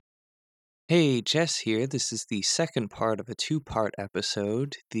Hey, Jess here. This is the second part of a two-part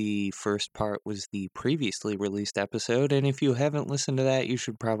episode. The first part was the previously released episode, and if you haven't listened to that, you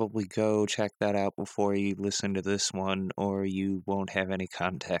should probably go check that out before you listen to this one, or you won't have any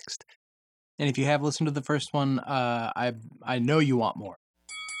context. And if you have listened to the first one, I know you want more.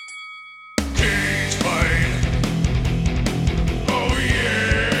 Cage fight. Oh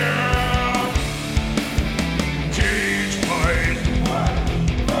yeah. Cage fight.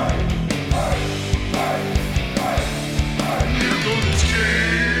 Here goes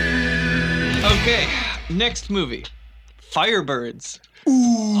Cage. Okay, next movie. Firebirds.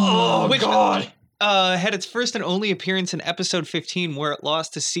 Oh, Which, God. Had its first and only appearance in episode 15 where it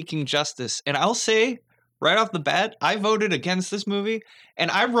lost to Seeking Justice. And I'll say, right off the bat, I voted against this movie, and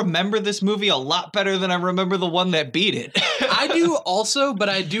I remember this movie a lot better than I remember the one that beat it. I do also, but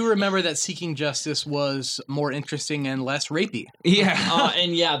I do remember that Seeking Justice was more interesting and less rapey. Yeah.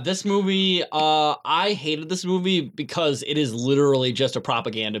 And yeah, this movie, I hated this movie because it is literally just a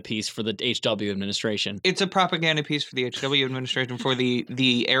propaganda piece for the HW administration. It's a propaganda piece for the HW administration, for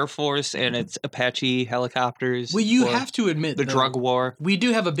the Air Force and its Apache helicopters. Well, you for have to admit, the though, drug war. we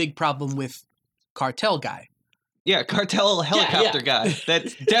do have a big problem with Cartel Guy. Yeah, cartel helicopter guy.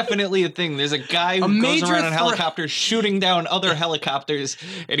 That's definitely a thing. There's a guy who goes major around in threat. helicopters shooting down other helicopters,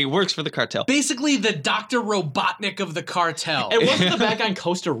 and he works for the cartel. Basically, the Dr. Robotnik of the cartel. And wasn't the bad guy in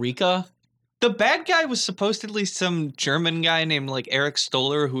Costa Rica? The bad guy was supposedly some German guy named like Eric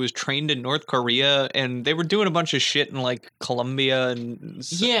Stoller who was trained in North Korea, and they were doing a bunch of shit in like Colombia and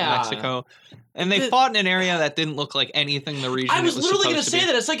Yeah. Mexico. And they fought in an area that didn't look like anything the region I was it was literally supposed going to say be.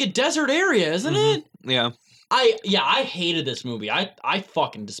 that. It's like a desert area, isn't Mhm. it? Yeah. I hated this movie. I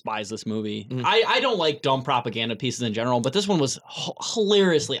fucking despise this movie. Mm. I don't like dumb propaganda pieces in general, but this one was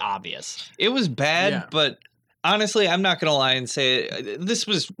hilariously obvious. It was bad, Yeah. but honestly, I'm not going to lie and say this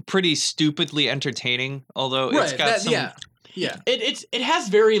was pretty stupidly entertaining, although it's got some... yeah. It has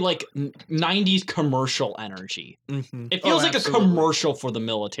very like 90s commercial energy. Mhm. It feels Oh, like absolutely. a commercial for the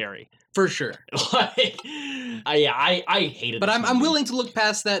military. For sure. Like, I hated. But this I'm movie. willing to look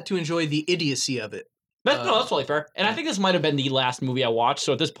past that to enjoy the idiocy of it. No, that's totally fair. And I think this might have been the last movie I watched.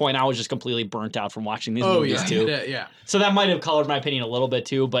 So at this point, I was just completely burnt out from watching these movies too. Yeah. So that might have colored my opinion a little bit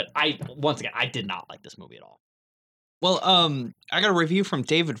too. But once again, I did not like this movie at all. Well, I got a review from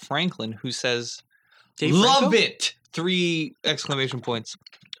David Franklin who says, Dave "Love Franco? it!" 3 exclamation points.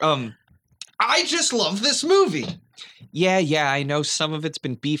 I just love this movie. Yeah, I know some of it's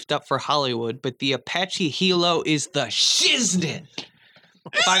been beefed up for Hollywood, but the Apache Helo is the shiznit.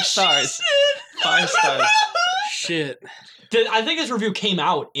 5 stars. 5 stars. Shit. I think this review came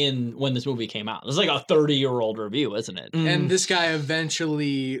out when this movie came out. It was like a 30-year-old review, isn't it? And this guy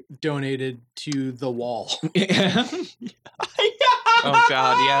eventually donated to The Wall. Oh,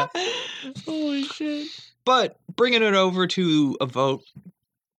 God, yeah. Holy shit. But bringing it over to a vote,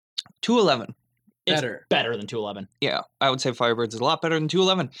 211. It's Better. better than 211. Yeah, I would say Firebirds is a lot better than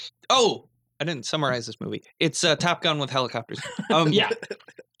 211. Oh, I didn't summarize this movie. It's Top Gun with helicopters. Yeah.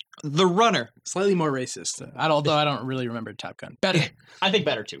 The Runner, Slightly more racist. Although I don't really remember Top Gun. Better. I think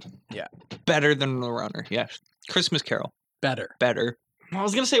better too. better than The Runner. Yeah. Christmas Carol, Better. better. I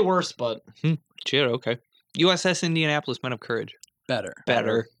was going to say worse, but Shit, okay. USS Indianapolis, Men of Courage, Better.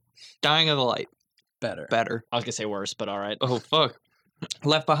 better. Dying of the Light, Better. better. I was going to say worse, but all right. Oh, fuck.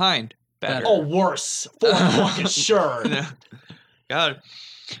 Left Behind, better. Oh, worse. For fucking sure. God.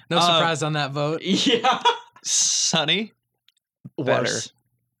 No surprise on that vote. Yeah. Sunny, better. Worse.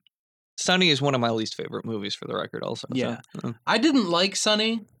 Sunny is one of my least favorite movies, for the record, also. Yeah. So, I didn't like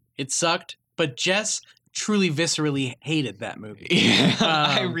Sunny. It sucked. But Jess truly viscerally hated that movie. yeah.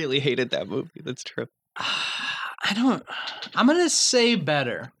 I Um, really hated that movie. That's true. I'm going to say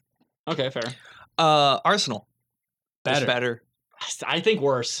better. Okay, fair. Arsenal. is Better. better. I think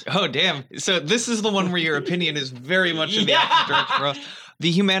worse. Oh, damn. So this is the one where your opinion is very much in the Yeah. opposite direction for us. The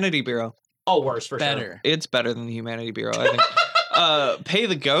Humanity Bureau. Oh, worse for sure. Better. It's better than the Humanity Bureau, I think. Pay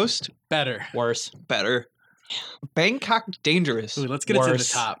the Ghost. Better. Worse. Better. Bangkok Dangerous. Ooh, let's get it to the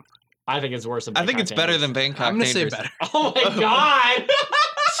Worse. top. I think it's worse than I think Bangkok it's better Dangerous. than Bangkok I'm going to say Dangerous. better. Oh my god.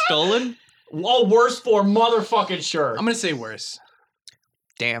 Stolen? Oh, worse for motherfucking sure. I'm going to say worse.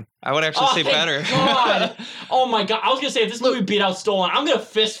 Damn. I would actually say thank better. God. Oh my god. I was gonna say if this movie beat out Stolen, I'm gonna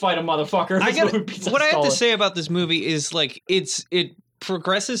fist fight a motherfucker. If I this gotta, movie beats out what I have to Stolen. say about this movie is like it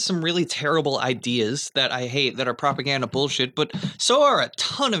progresses some really terrible ideas that I hate that are propaganda bullshit, but so are a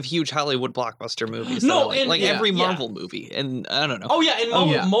ton of huge Hollywood blockbuster movies. No, that I like and- every yeah. Marvel movie, and I don't know. Oh yeah,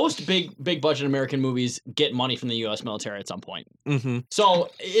 and yeah. most big budget American movies get money from the U.S. military at some point. Mm-hmm. So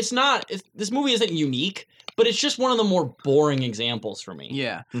this movie isn't unique, but it's just one of the more boring examples for me.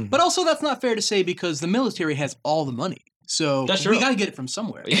 Yeah. Mhm. But also that's not fair to say because the military has all the money. So That's we true. got to get it from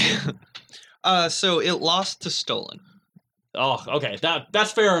somewhere. So it lost to Stolen. Oh, okay.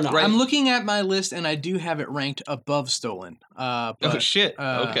 That's fair enough. Right. I'm looking at my list and I do have it ranked above Stolen. Oh But shit.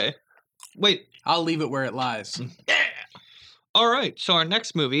 Okay. Wait. I'll leave it where it lies. All right. So our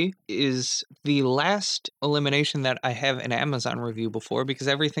next movie is the last elimination that I have an Amazon review before because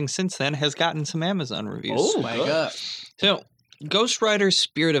everything since then has gotten some Amazon reviews. Oh, Swag good. up. So Ghost Rider: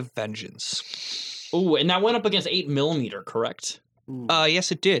 Spirit of Vengeance. Ooh, and that went up against 8mm, correct? Ooh.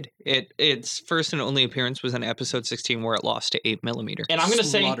 Yes, it did. Its first and only appearance was in episode 16 where it lost to 8mm. And I'm gonna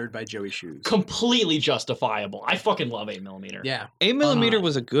say Slaughtered by Joey Shoes. completely justifiable. I fucking love 8mm. Yeah. 8mm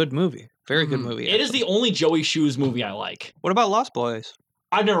was a good movie. Very good Mhm. movie. It is the only Joey Shoes movie I like. What about Lost Boys?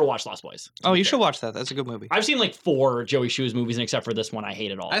 I've never watched Lost Boys. to Oh, be you fair. should watch that. That's a good movie. I've seen like 4 Joey Shoes movies, and except for this one, I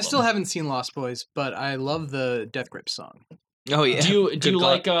hated all. I of still them. haven't seen Lost Boys, but I love the Death Grip song. Oh yeah. Do you Good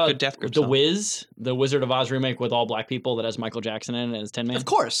like good Death Grip the song. Wiz, the Wizard of Oz remake with all black people that has Michael Jackson in it as Tin Man? Of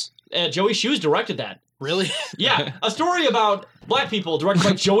course. Joey Shoes directed that. Really? Yeah, a story about black people directed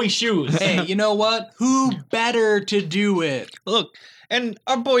by Joey Shoes. Hey, you know what? Who better to do it? Look, and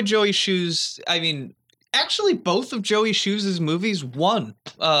our boy Joey Shoes, I mean, actually both of Joey Shoes' movies won.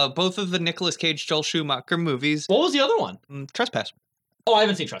 Both of the Nicolas Cage, Joel Schumacher movies. What was the other one? Trespass. Oh, I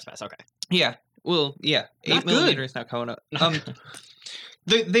haven't seen Trespass. Okay. Yeah. Well, yeah. Not 8mm good. is not coming up.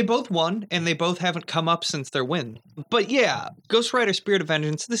 They both won, and they both haven't come up since their win. But yeah, Ghost Rider: Spirit of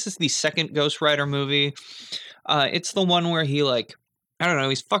Vengeance. This is the second Ghost Rider movie. It's the one where he I don't know,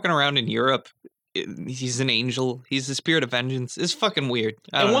 he's fucking around in Europe. He's an angel. He's the Spirit of Vengeance. It's fucking weird.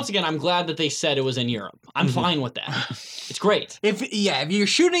 I And don't once again, I'm glad that they said it was in Europe. I'm Mhm. fine with that. It's great. If you're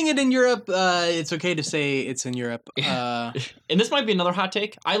shooting it in Europe, it's okay to say it's in Europe. And this might be another hot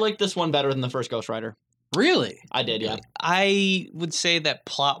take. I like this one better than the first Ghost Rider. Really? I did, yeah. I would say that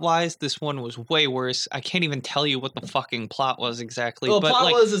plot-wise, this one was way worse. I can't even tell you what the fucking plot was exactly. Well, the but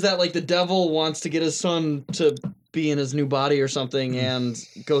plot was that like the devil wants to get his son to be in his new body or something, and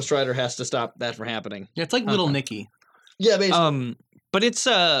Ghost Rider has to stop that from happening. Yeah, it's like Little Nicky. Yeah, basically. but it's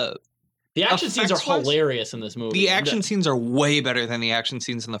The action scenes are Effects-wise, hilarious in this movie. the action scenes are way better than the action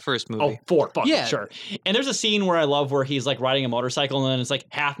scenes in the first movie. Oh, for fucking Yeah. sure. And there's a scene where I love where he's like riding a motorcycle and then it's like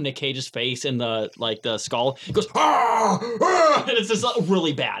half Nick Cage's face in the skull. He goes, "Ah, ah," and it's just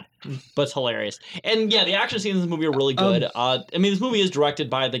really bad, but it's hilarious. And yeah, the action scenes in this movie are really good. I mean, this movie is directed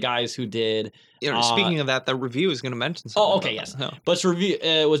by the guys who did. You know, speaking of that, the review is going to mention something. Oh, okay, about yes. that. No. But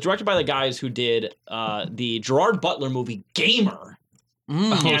it was directed by the guys who did the Gerard Butler movie Gamer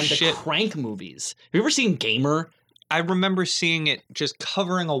Oh, and shit. the Crank movies. Have you ever seen Gamer? I remember seeing it just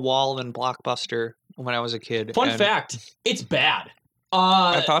covering a wall in Blockbuster when I was a kid. Fun and fact, it's bad.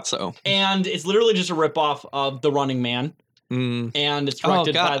 I thought so. And it's literally just a ripoff of The Running Man. Mm. And it's Oh,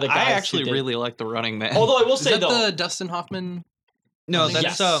 directed by God. the guys I who actually did- really like The Running Man. Although I will Is say that though, the Dustin Hoffman? no, that's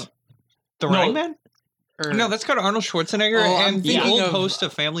Yes. The No. Running Man? Or, No, that's got Arnold Schwarzenegger Oh, I'm and the thinking old of- host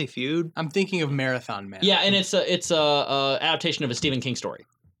of Family Feud. I'm thinking of Marathon Man. yeah, and it's a adaptation of a Stephen King story.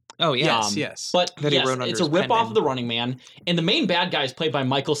 Oh, yeah. Yes, Um, yes. But That he yes, wrote under it's a his pen ripoff name. of The Running Man, and the main bad guy is played by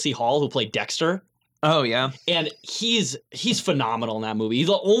Michael C. Hall, who played Dexter, Oh, yeah. and he's phenomenal in that movie. He's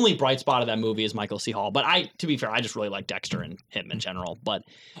the only bright spot of that movie is Michael C. Hall. But to be fair, I just really like Dexter and him in general. But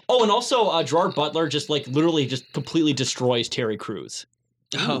and also Gerard Butler just literally just completely destroys Terry Crews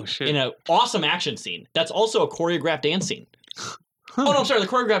Oh, shit. in an awesome action scene. That's also a choreographed dance scene. Oh no, I'm sorry. The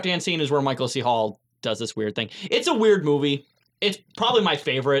choreographed dance scene is where Michael C. Hall does this weird thing. It's a weird movie. It's probably my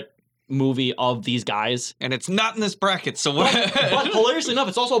favorite movie of these guys. And it's not in this bracket, so But, what? but hilariously enough,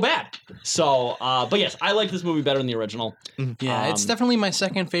 it's also bad. So, but yes, I like this movie better than the original. yeah, it's um, definitely my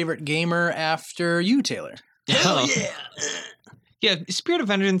second favorite Gamer after you, Taylor. Hell yeah, Spirit of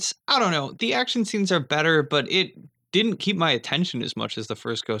Vengeance, I don't know. The action scenes are better, but it didn't keep my attention as much as the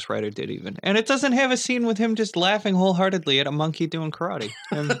first Ghost Rider did even. And it doesn't have a scene with him just laughing wholeheartedly at a monkey doing karate.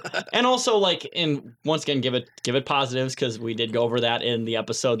 And And also, and once again, give it positives because we did go over that in the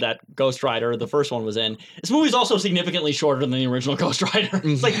episode that Ghost Rider, the first one, was in. This movie's also significantly shorter than the original Ghost Rider.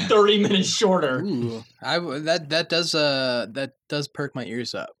 It's like 30 minutes shorter. Ooh, that does perk my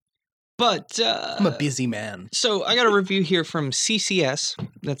ears up. but I'm a busy man. so I got a review here from CCS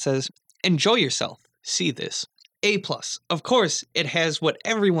that says, "Enjoy yourself. See this. A+. Of course, it has what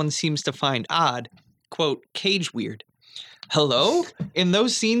everyone seems to find odd. Quote, cage weird. Hello? In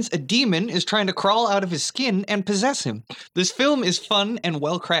those scenes, a demon is trying to crawl out of his skin and possess him. This film is fun and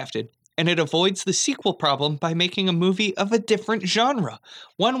well crafted, and it avoids the sequel problem by making a movie of a different genre,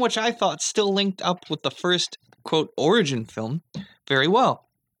 one which I thought still linked up with the first, quote, origin film very well.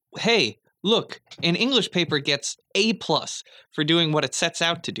 Hey, Look, an English paper gets A+ for doing what it sets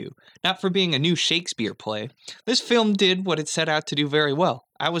out to do, not for being a new Shakespeare play. This film did what it set out to do very well.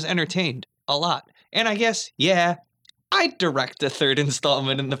 I was entertained. A lot. And I guess, yeah, I'd direct a third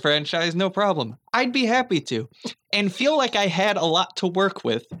installment in the franchise, no problem. I'd be happy to. And feel like I had a lot to work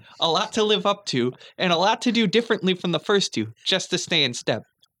with, a lot to live up to, and a lot to do differently from the first two, just to stay in step.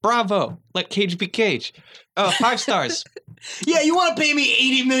 Bravo. Let Cage be Cage. 5 stars. Yeah, you want to pay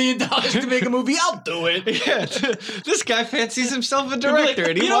me $80 million to make a movie? I'll do it. Yeah, this guy fancies himself a Like, director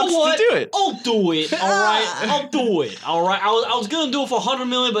and he you know wants what? to do it. I'll do it. All right, I'll do it. All right, I was gonna do it for $100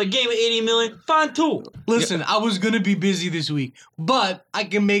 million, but gave me $80 million. Fine too. Listen, I was going to be busy this week, but I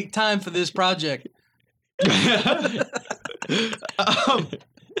can make time for this project.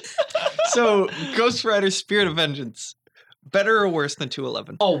 So, Ghost Rider Spirit of Vengeance. Better or worse than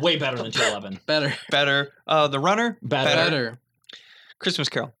 211? Oh, way better than 211. Better. Better. The Runner? Better. Christmas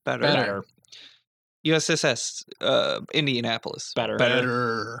Carol? Better. Better. USS Indianapolis? Better.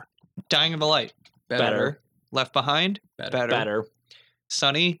 Better. Dying of the Light? Better. Left Behind? Better. Better.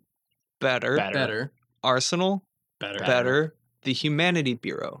 Sunny? Better. Better. Arsenal? Better. Better. The Humanity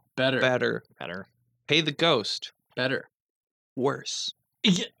Bureau? Better. Better. Better. Pay the Ghost? Better. Worse.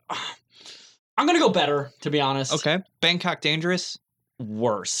 Yeah. I'm gonna go better, to be honest. Okay. Bangkok Dangerous?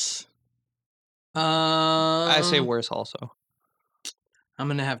 Worse. I say worse also. I'm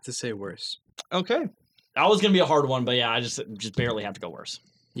gonna have to say worse. Okay. That was gonna be a hard one, but yeah, I just barely have to go worse.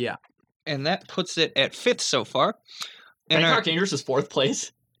 Yeah. And that puts it at 5th so far. And Bangkok Dangerous is 4th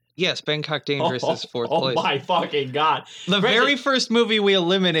place. yes, Bangkok Dangerous is 4th oh place. my fucking god! The Granted- very first movie we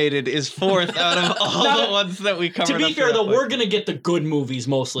eliminated is 4th out of all Now, the ones that we covered. To be up fair, that though, point. we're gonna get the good movies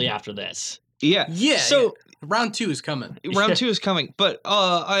mostly after this. Yeah. Yeah. So round 2 is coming. round 2 is coming, but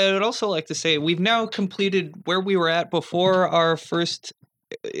I would also like to say we've now completed where we were at before our first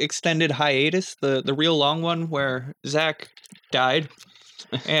extended hiatus, the real long one where Zach died,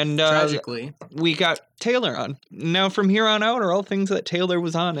 and Tragically. we got Taylor on. Now from here on out are all things that Taylor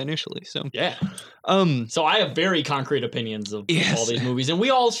was on initially. So Yeah. um So I have very concrete opinions of Yes. all these movies, and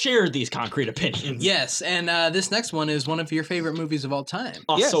we all shared these concrete opinions. Yes, and this next one is one of your favorite movies of all time.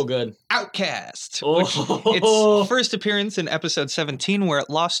 Oh, Yes. so good. Outcast. Oh. Its first appearance in episode 17 where it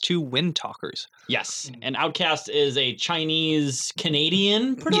lost to Wind Talkers. Yes, and Outcast is a Chinese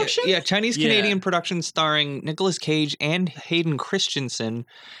Canadian production. Yeah, Chinese Yeah. Canadian production starring Nicolas Cage and Hayden Christensen.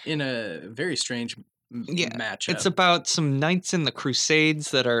 In a very strange Yeah, matchup. It's about some knights in the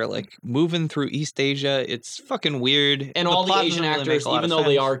Crusades that are like moving through East Asia. It's fucking weird. And all the plot Asian doesn't really make actors, a lot even of though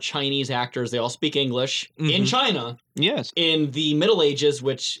they sense. are Chinese actors, they all speak English in Mhm. China Yes. in the Middle Ages,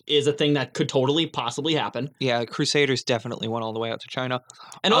 which is a thing that could totally possibly happen. Yeah, Crusaders definitely went all the way out to China.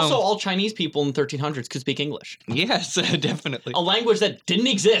 And also, Um, all Chinese people in the 1300s could speak English, Yes, definitely. a language that didn't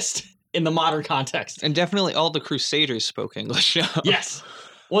exist in the modern context. And definitely all the Crusaders spoke English. Yes.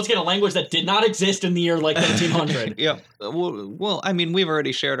 Once again, a language that did not exist in the year like 1300. Yeah. Well, I mean, we've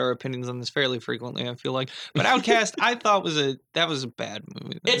already shared our opinions on this fairly frequently, I feel like. But Outcast, I thought was a bad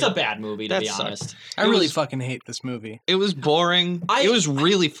movie. It's a bad movie, to That be sucked. honest. I it really was- fucking hate this movie. It was boring. It was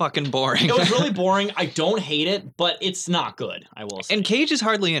really fucking boring. It was really boring. I don't hate it, but it's not good, I will say. And Cage is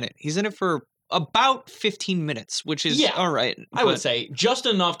hardly in it. He's in it for about 15 minutes, which is Yeah, all right. I would but- say just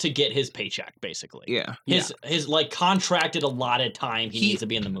enough to get his paycheck, basically. Yeah. His like contracted allotted time he He- needs to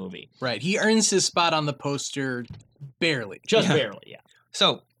be in the movie. Right. He earns his spot on the poster barely. Just Yeah. barely, yeah.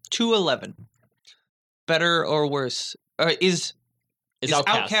 So 211, better or worse? Is Is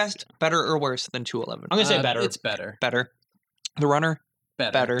Outcast. better or worse than 211? I'm gonna say better. It's better. Better. The Runner,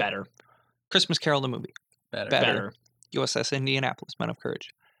 Better. better. better. Christmas Carol the movie, Better. Better. Better. USS Indianapolis, Men of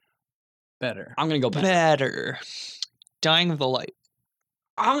Courage, Better. I'm gonna go better. better. Dying of the Light.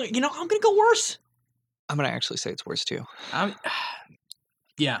 I'm gonna go worse. I'm gonna actually say it's worse too.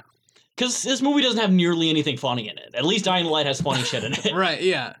 Yeah. Because this movie doesn't have nearly anything funny in it. At least Dying Light has funny shit in it. Right.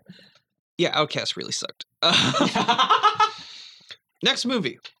 Yeah. Yeah, Outcast really sucked. Next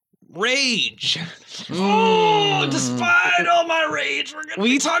movie, Rage. Oh, despite all my rage, we're gonna We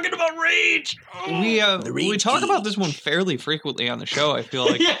be talking about rage. We Rage talk about Cage. this one fairly frequently on the show. I feel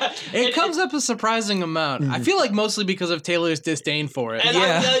like. yeah, It comes up a surprising amount. I feel like mostly because of Taylor's disdain for it. And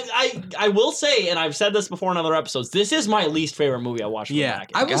Yeah. I will say, and I've said this before in other episodes, this is my least favorite movie I watched. From Yeah.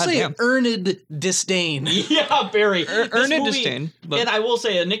 back. I will say Goddamn. earned disdain. Yeah, very. This Earn it movie- disdain. But And I will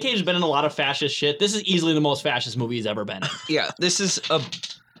say, Nick Cage has been in a lot of fascist shit. This is easily the most fascist movie he's ever been in. yeah, this is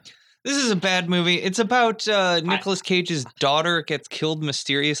a bad movie. It's about Nicolas Cage's daughter gets killed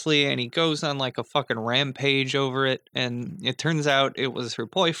mysteriously, and he goes on like a fucking rampage over it. And it turns out it was her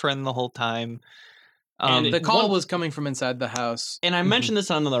boyfriend the whole time. And The call one- was coming from inside the house. And I mentioned this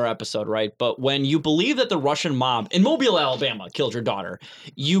on another episode, right? But when you believe that the Russian mob in Mobile, Alabama killed your daughter,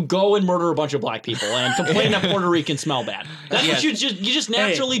 you go and murder a bunch of black people and complain that Puerto Ricans smell bad. That's what you just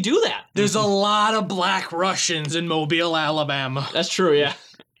naturally do that. There's a lot of black Russians in Mobile, Alabama. That's true, yeah.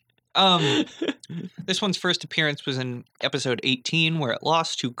 This one's first appearance was in episode 18, where it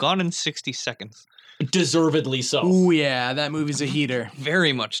lost to Gone in 60 Seconds. Deservedly so. Ooh, yeah, that movie's a heater.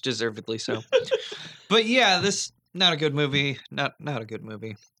 Very much deservedly so. But yeah, this not a good movie. Not a good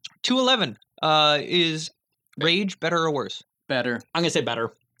movie. 211. Is Rage better or worse? Better. I'm gonna say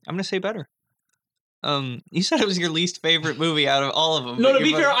better. I'm gonna say better. You said it was your least favorite movie out of all of them. No, but to be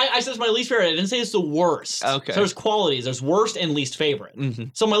you're fair, both- I said it's my least favorite. I didn't say it's the worst. Okay. So there's qualities. There's worst and least favorite.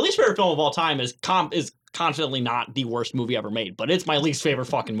 Mhm. So my least favorite film of all time is confidently not the worst movie ever made, but it's my least favorite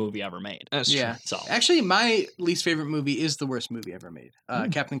fucking movie ever made. That's true. Yeah. So. Actually, my least favorite movie is the worst movie ever made.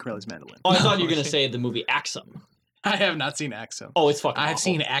 Captain Corelli's Mandolin. Oh, I thought you were gonna Okay. say the movie Axum. I have not seen Axiom. Oh, it's fucking. I've awful.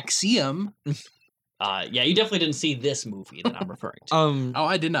 seen Axiom. Yeah, you definitely didn't see this movie that I'm referring to. Oh,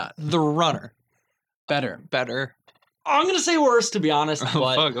 I did not. The Runner. Better. Better. I'm gonna say worse, to be honest, Oh,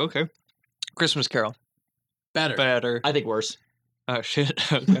 but fuck, okay. Christmas Carol. Better. Better. I think worse. Oh, shit.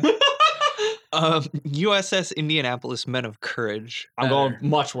 Okay. USS Indianapolis Men of Courage. I'm going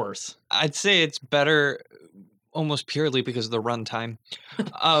much worse. I'd say it's better almost purely because of the runtime.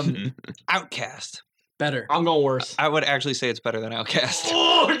 Outcast. Better. I'm going worse. I would actually say it's better than Outcast.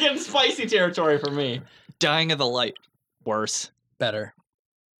 Oh, we're getting spicy territory for me. Dying of the Light. Worse. Better.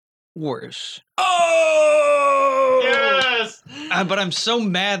 Worse. Oh yes. But I'm so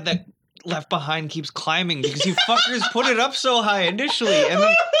mad that Left Behind keeps climbing because you fuckers put it up so high initially. And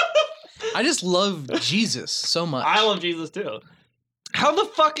then, I just love Jesus so much. I love Jesus too. how the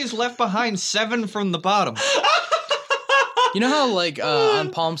fuck is Left Behind 7 from the bottom? You know how like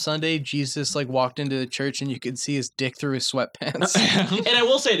on Palm Sunday Jesus like walked into the church and you could see his dick through his sweatpants. And I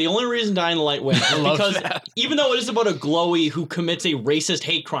will say the only reason Dying the Light wins is love because that. even though it is about a glowy who commits a racist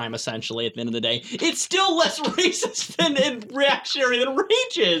hate crime essentially at the end of the day, it's still less racist and reactionary than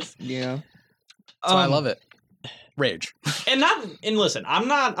Rage is. Yeah. So I love it. Rage. And listen, I'm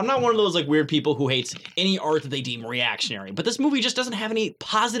not one of those like weird people who hates any art that they deem reactionary, but this movie just doesn't have any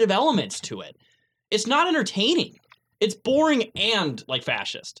positive elements to it. It's not entertaining. It's boring and like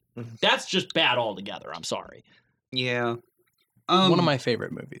fascist. Mhm. That's just bad altogether. I'm sorry. Yeah. One of my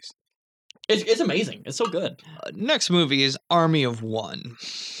favorite movies. It's amazing. It's so good. Next movie is Army of One.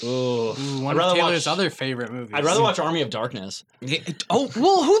 Oh, Ooh, one I'd rather of Taylor's watch- other favorite movies. I'd rather watch Army of Darkness. Oh,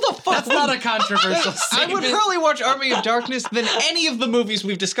 well, who the fuck? That's not a controversial I statement. would probably watch Army of Darkness than any of the movies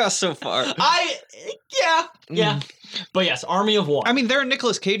we've discussed so far. Yeah. But yes, Army of One. I mean, there are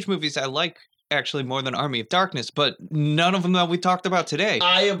Nicolas Cage movies I like actually more than Army of Darkness, but none of them that we talked about today.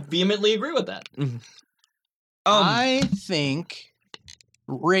 I vehemently agree with that. I think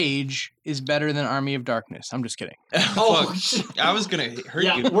Rage is better than Army of Darkness. I'm just kidding. Oh, fuck. I was gonna hurt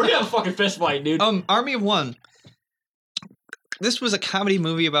yeah, you. we're gonna have a fucking fist fight, dude. Army of One. This was a comedy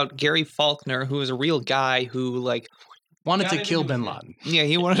movie about Gary Faulkner, who was a real guy who, like, Wanted Got to it kill in Bin the- Laden. yeah,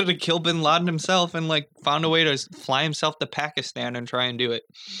 he wanted to kill Bin Laden himself and, like, found a way to fly himself to Pakistan and try and do it.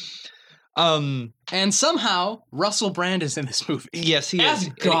 And somehow Russell Brand is in this movie. Yes, he As is.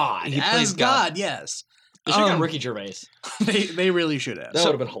 God. He plays As God, yes. They should have got um, Ricky Gervais. They really should have. That so-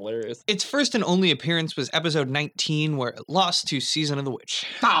 would have been hilarious. Its first and only appearance was episode 19, where it lost to Season of the Witch.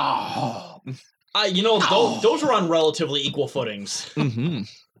 Oh. Those were on relatively equal footings. Mm-hmm.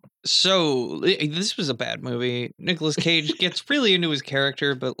 So this was a bad movie. Nicolas Cage gets really into his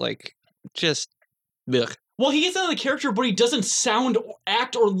character, but like, just ugh. Well, he gets into the character, but he doesn't sound,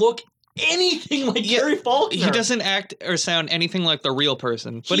 act, or look anything like Yeah, Gary Faulkner. He doesn't act or sound anything like the real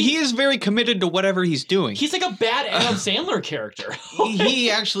person, but He- he is very committed to whatever he's doing. He's like a bad Adam Sandler character.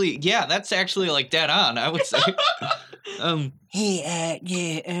 He actually, yeah, that's actually like dead on, I would say. Hey,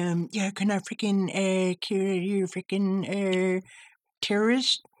 can I freaking kill you, freaking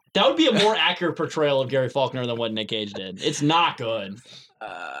terrorist? That would be a more accurate portrayal of Gary Faulkner than what Nick Cage did. It's not good.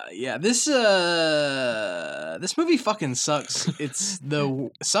 Yeah, this movie fucking sucks. It's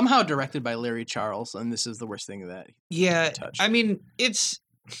somehow directed by Larry Charles, and this is the worst thing that Yeah, touched. I mean,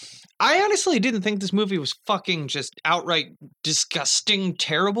 I honestly didn't think this movie was fucking just outright disgusting,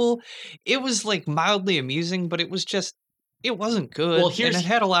 terrible. It was like mildly amusing, but it wasn't good. Well, and here's- it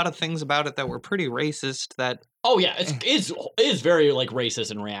had a lot of things about it that were pretty racist. That Oh yeah, it's very like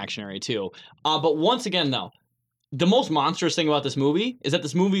racist and reactionary too. But once again, though, the most monstrous thing about this movie is that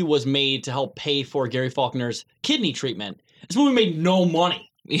this movie was made to help pay for Gary Faulkner's kidney treatment. This movie made no money.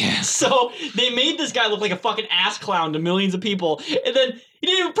 yeah, So they made this guy look like a fucking ass clown to millions of people, and then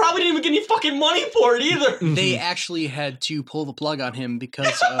probably didn't even get any fucking money for it either. They actually had to pull the plug on him because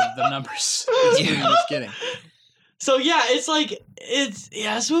of the numbers this movie was getting. So yeah, this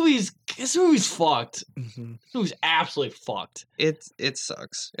movie's fucked. Mhm. This movie's absolutely fucked. It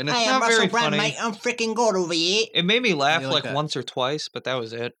sucks, and it's not very funny. I'm freaking good over here. It made me laugh You like like that? once or twice, but that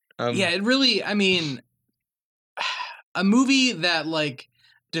was it. Yeah, it really, I mean, a movie that, like,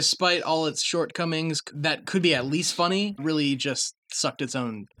 despite all its shortcomings, that could be at least funny, really just sucked its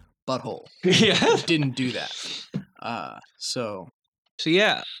own butthole. yeah. Didn't do that. So, So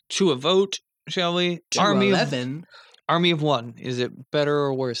yeah, to a vote, shall we? 211, Army of One. Is it better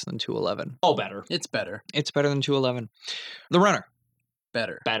or worse than 211? Oh, better, it's better. It's better than 211. The Runner.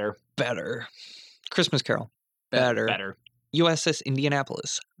 Better. better, Better. Christmas Carol. Better. better, USS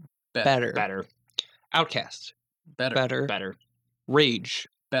Indianapolis. Better. better, Outcast. Better. Better. better, Rage.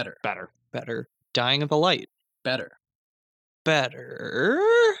 Better. better. Better. Dying of the Light. Better. Better.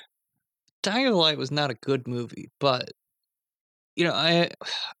 Dying of the Light was not a good movie, but you know,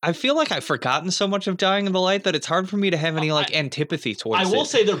 I feel like I've forgotten so much of Dying of the Light that it's hard for me to have any like antipathy towards I it. will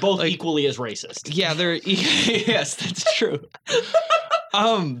say they're both Like- equally as racist. Yeah, they're yes, that's true.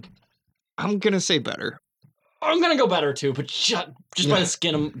 I'm gonna say better. I'm gonna go better too, but just by Yeah. the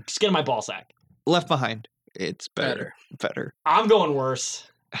skin of my ball sack. Left Behind. It's better. Better. I'm going worse.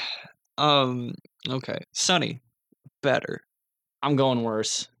 Okay. Sunny. Better. I'm going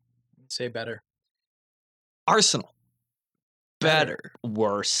worse. Say better. Arsenal. Better.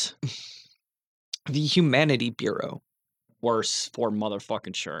 Worse. The Humanity Bureau. Worse for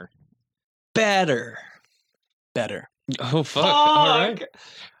motherfucking sure. Better. Better. Oh fuck. All right.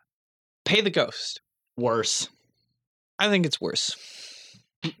 Pay the Ghost. Worse. I think it's worse.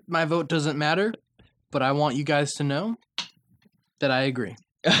 My vote doesn't matter, but I want you guys to know that I agree.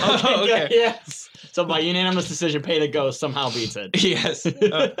 Okay. Yes. So by unanimous decision, Pay the Ghost somehow beats it. Yes.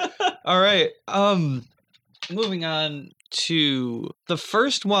 All right. Moving on to the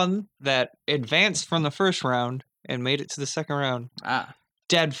first one that advanced from the first round and made it to the second round. Ah.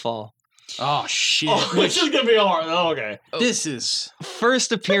 Deadfall. Oh, shit. Oh, this is gonna be hard. Oh, okay. This is...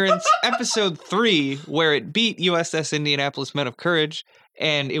 First appearance, episode 3, where it beat USS Indianapolis Men of Courage,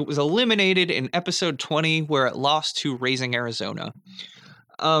 and it was eliminated in episode 20, where it lost to Raising Arizona.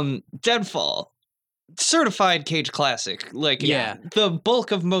 Deadfall. Certified Cage classic. Like, Yeah. the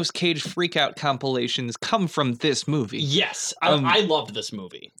bulk of most Cage freakout compilations come from this movie. Yes, Um, I loved this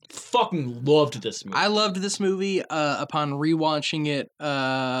movie. Fucking loved this movie. I loved this movie. Upon rewatching it,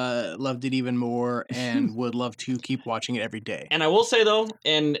 loved it even more, and would love to keep watching it every day. And I will say though,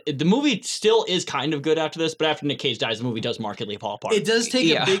 and the movie still is kind of good after this, but after Nick Cage dies, the movie does markedly fall apart. It does take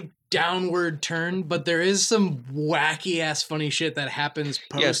Yeah. a big downward turn, but there is some wacky ass funny shit that happens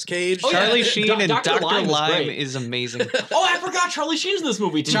Yes. post Cage. Oh, yeah. Charlie Sheen and Dr. Dr. Lime Lime, was great. is amazing. Oh, I forgot Charlie Sheen's in this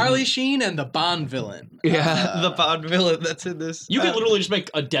movie too. Charlie Sheen and the Bond villain. Yeah, the Bond villain that's in this. You could literally just make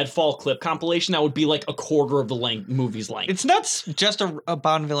a Deadfall clip compilation that would be like a quarter of the movie's length. It's not just a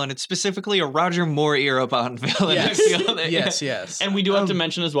Bond villain. It's specifically a Roger Moore era Bond villain. I Yes. feel that- Yes. And we do have to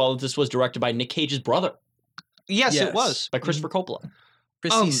mention as well that this was directed by Nick Cage's brother, Yes, Yes. it was. by Christopher Coppola.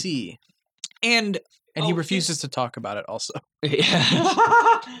 Chrissy C. And And he Oh, refuses to talk about it also.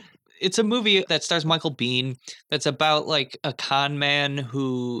 yeah. It's a movie that stars Michael Biehn that's about like a con man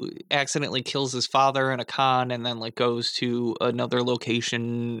who accidentally kills his father in a con and then like goes to another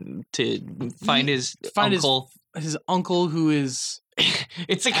location to find his Find uncle. His uncle, who is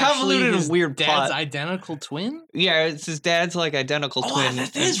It's a actually convoluted his and weird dad's plot. identical twin. Yeah, it's his dad's like identical Oh, twin.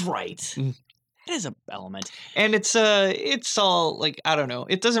 that is right. Mm. That is an element. And it's all like, I don't know.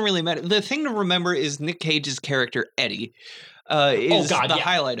 It doesn't really matter. The thing to remember is Nick Cage's character Eddie is God, the yeah.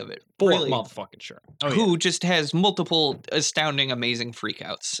 highlight of it. For Really. motherfucking sure. Who just has multiple astounding, amazing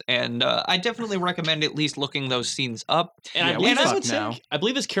freakouts. And I definitely recommend at least looking those scenes up. And Yeah, I we believe fucked his- now. I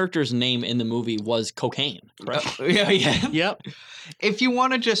believe his character's name in the movie was Cocaine. Correct? Yeah. Yep. If you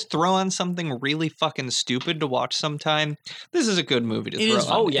want to just throw on something really fucking stupid to watch sometime, this is a good movie to It throw is.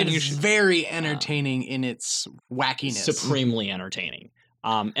 on. Oh, yeah. It And you is should- very entertaining in its wackiness. Supremely entertaining.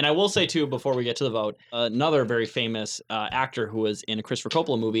 And I will say too, before we get to the vote, another very famous actor who was in a Christopher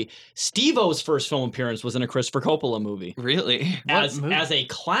Coppola movie. Steve-O's first film appearance was in a Christopher Coppola movie Really? What as movie? a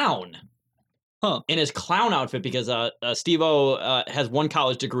clown. Huh. In his clown outfit, because Steve-O has one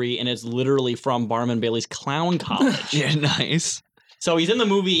college degree and is literally from Barnum and Bailey's Clown College. Yeah, nice. So he's in the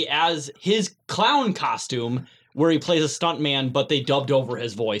movie as his clown costume, where he plays a stuntman, but they dubbed over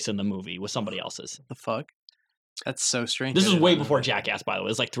his voice in the movie with somebody else's. The fuck? That's so strange. This I is didn't way know before that. Jackass, by the way.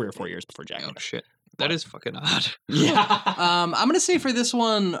 It's like 3 or 4 years before Oh, Jackass. shit. That is fucking odd. Yeah. I'm gonna say for this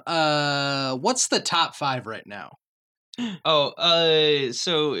one, what's the top 5 right now?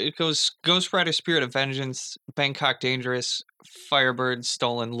 So it goes Ghost Rider: Spirit of Vengeance, Bangkok Dangerous, Firebird,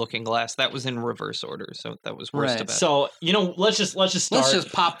 Stolen, Looking Glass. That was in reverse order, so that was worst Right. to best. So let's just start. Let's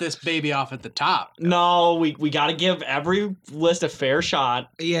just pop this baby off at the top. No, we got to give every list a fair shot.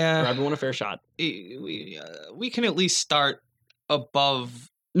 Or Yeah, everyone a fair shot. we can at least start above.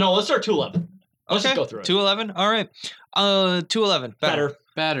 No, let's start 211. Let's just go through it. 211. All right. 211. Better.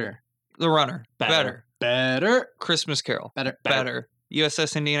 Better. The Runner. Better. Better. Christmas Carol. Better. Better.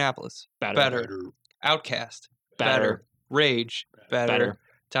 USS Indianapolis. Better. Outcast. Better. Rage. Better. Better.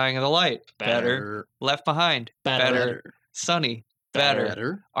 Dying of the Light. Better. Left Behind. Better. Sunny. Better.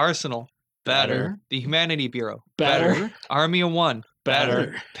 Better. Arsenal. Better. Better. The Humanity Bureau. Better. Army of One.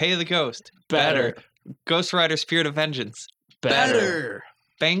 Better. Pay the Ghost. Better. Ghost Rider: Spirit of Vengeance. Better.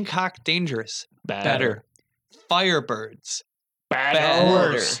 Bangkok Dangerous. Better. Firebirds. Better.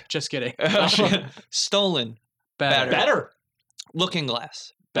 Worse. Just kidding. Stolen. Better. Better. Looking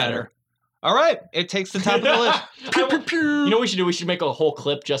Glass. Better. All right, it takes the top of the list. You know what we should do? We should make a whole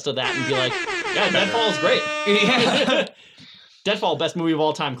clip just of that and be like, yeah, Deadfall's great. Yeah. Deadfall, best movie of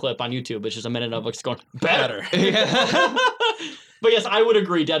all time clip on YouTube. It's just a minute of us going, better. Yeah. But yes, I would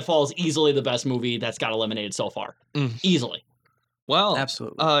agree. Deadfall is easily the best movie that's got eliminated so far. Mm. Easily. Well,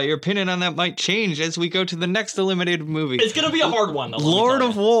 Absolutely. your opinion on that might change as we go to the next eliminated movie. It's going to be a hard one, though. let me Lord tell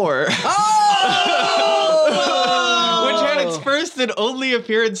of you. War. Oh! Which had its first and only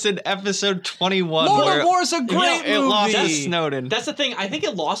appearance in episode 21. Lord where of War's a great it movie. lost to Snowden. That's the thing. I think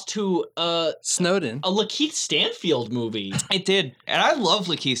it lost to Snowden. a Lakeith Stanfield movie. It did. And I love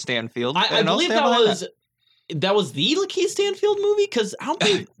Lakeith Stanfield. I and I'll believe stand behind that was the Lakeith Stanfield movie, because I don't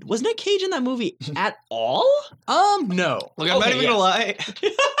think was Nick Cage in that movie at all. No. Look, I'm not Okay, even gonna lie.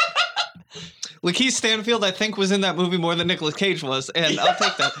 Lakeith Stanfield, I think, was in that movie more than Nicolas Cage was, and I'll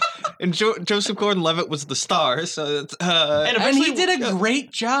take that. And Joseph Gordon-Levitt was the star, so it's, And he did a great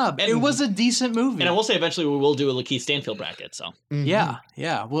job. and- It was a decent movie. And I will say, eventually, we will do a Lakeith Stanfield bracket. So Yeah,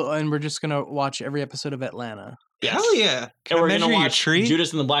 yeah. Well, and we're just gonna watch every episode of Atlanta. Hell yeah! Can and I we're measure gonna your watch tree?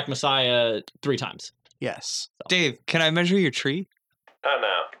 Judas and the Black Messiah 3 times. Yes. Dave, can I measure your tree? Oh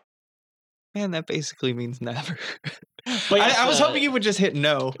no. Man, that basically means never. But yes, I was hoping you would just hit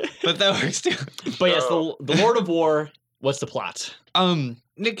no, but that works too. But yes, the Lord of War. What's the plot?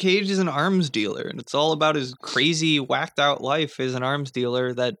 Nick Cage is an arms dealer, and it's all about his crazy, whacked out life as an arms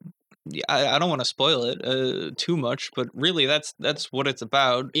dealer. That I don't want to spoil it too much, but really, that's what it's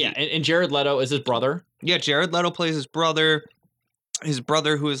about. Yeah, and Jared Leto is his brother. Yeah, Jared Leto plays his brother. His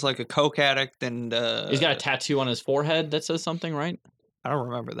brother, who is like a coke addict, and He's got a tattoo on his forehead that says something, right? I don't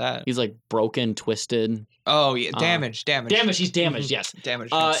remember that. He's like broken, twisted. Oh yeah, damage. Damage. He's damaged. Yes. Damage.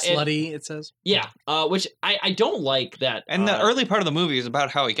 And- Slutty, it says. Yeah. Which I don't like that. And the early part of the movie is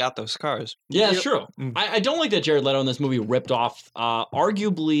about how he got those scars. Yeah, it's true. Mm. I don't like that Jared Leto in this movie ripped off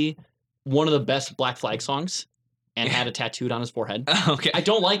arguably one of the best Black Flag songs and had it tattooed on his forehead. Okay. I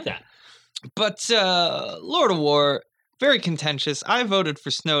don't like that. But Lord of War, very contentious. I voted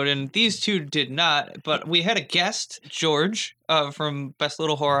for Snowden. These two did not. But we had a guest, George, from Best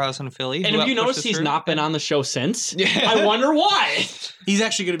Little Horror House in Philly. And who have you pushed noticed us he's through. not been on the show since? Yeah. I wonder why. He's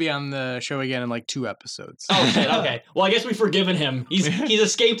actually going to be on the show again in like 2 episodes. Oh shit, okay. Well, I guess we've forgiven him. He's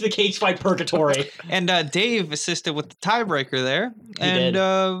escaped the cage fight purgatory. And Dave assisted with the tiebreaker there, He and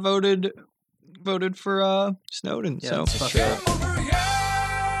did. voted for Snowden. Yeah, So that's fucked up.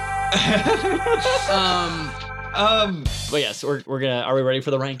 But yes, we're gonna. Are we ready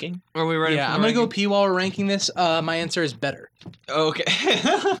for the ranking? are we ready? Yeah, for I'm the gonna go ranking? pee while we're ranking this. My answer is better. Okay.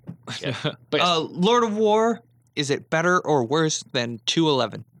 But yes, Lord of War, is it better or worse than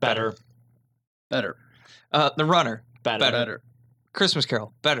 211? better, Better. The Runner, better, better. Christmas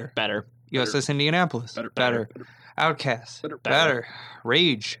Carol, better. better, USS Indianapolis, better. Outcast, better.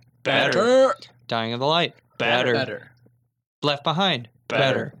 Rage, Better. Dying of the Light, Better. Better. Left Behind,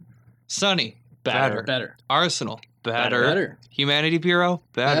 Better. Sunny, better. Better. Arsenal, better. Better. Humanity Bureau,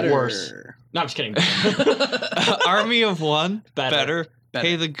 better. Worse. No, I'm just kidding. Army of One, Better. Better.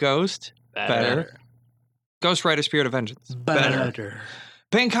 Pay the Ghost, better. Ghost Rider: Spirit of Vengeance, Better.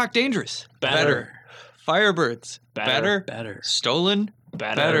 Bangkok Dangerous, Better. Firebirds, Better. Better. Stolen,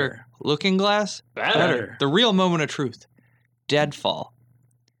 Better. better. Looking Glass, Better. The Real Moment of Truth, Deadfall,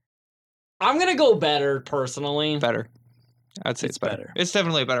 I'm gonna go better personally. better. I'd say it's It's better. better. It's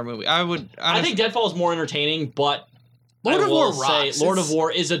definitely a better movie. I would. I think Deadfall is more entertaining, but Lord I of will War say rocks. Lord of It's-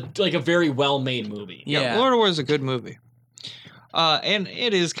 War is a very well made movie. Yeah. Lord of War is a good movie. And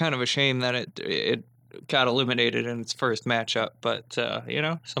it is kind of a shame that it got eliminated in its first matchup, but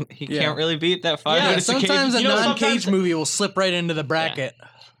he Yeah. can't really beat that 5 Yeah, minutes of Cage. sometimes a You know, non-Cage sometimes- movie will slip right into the bracket.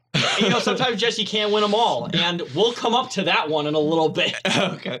 And, sometimes Jess, you can't win them all, and we'll come up to that one in a little bit.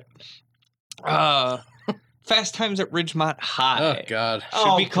 Okay. Fast Times at Ridgemont High. God.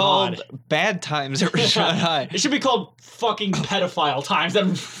 Should be called God. Bad Times at Ridgemont High. It should be called fucking pedophile times at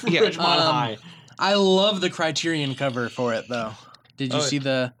Ridgemont High. I love the Criterion cover for it though. Did you see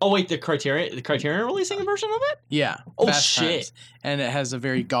the? Oh wait, the Criterion releasing a version of it? Yeah. Oh, Fast shit. Times. And it has a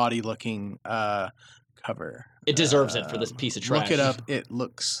very gaudy looking cover. It deserves it for this piece of trash. Look it up. It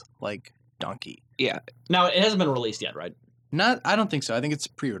looks like donkey. Now it hasn't been released yet, right? I don't think so. I think it's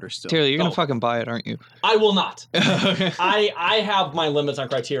pre-order still. Taylor, you're gonna Oh. fucking buy it, aren't you? I will not. Okay. I have my limits on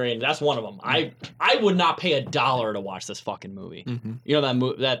Criterion. That's one of them. I would not pay $1 to watch this fucking movie. Mm-hmm. You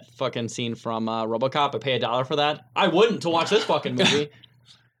know that fucking scene from RoboCop? I pay $1 for that. I wouldn't to watch this fucking movie.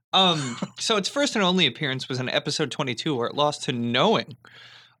 So its first and only appearance was in episode 22, where it lost to Knowing.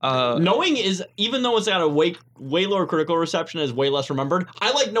 Knowing is, even though it's got a way lower critical reception, is way less remembered.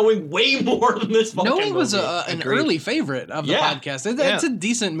 I like Knowing way more than this fucking Knowing was movie. an Agreed. early favorite of the Yeah. podcast. It's a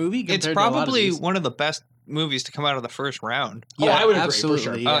decent movie compared It's to a lot of probably these. one of the best movies to come out of the first round. Oh, I would agree, for sure.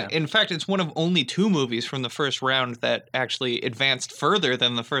 absolutely. Yeah. In fact, it's one of only 2 movies from the first round that actually advanced further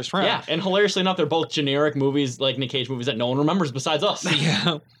than the first round. Yeah, and hilariously enough, they're both generic movies, like Nick Cage movies that no one remembers besides us.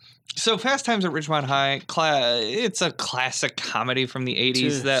 Yeah. So Fast Times at Ridgemont High, it's a classic comedy from the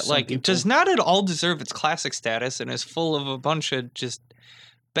 80s To that some like people. does not at all deserve its classic status and is full of a bunch of just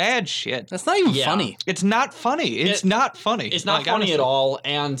bad shit. That's not even Yeah. funny. It's not funny. It's not funny. It's not Like, funny honestly. at all,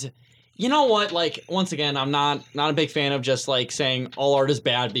 and you know what? Like, once again, I'm not a big fan of just like saying all art is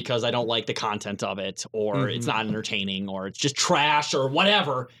bad because I don't like the content of it, or it's not entertaining, or it's just trash, or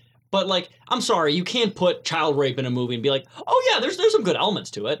whatever. But like, I'm sorry, you can't put child rape in a movie and be like, oh yeah, there's some good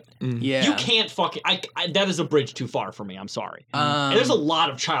elements to it. Yeah. You can't fucking. That is a bridge too far for me. I'm sorry. And there's a lot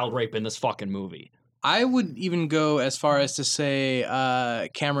of child rape in this fucking movie. I would even go as far as to say,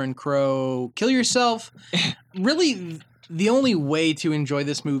 Cameron Crowe, kill yourself. Really, the only way to enjoy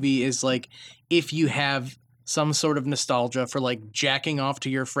this movie is like if you have some sort of nostalgia for like jacking off to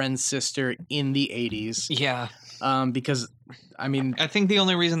your friend's sister in the 80s. Yeah. Because, I mean, I think the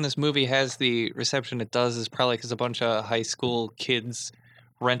only reason this movie has the reception it does is probably because a bunch of high school kids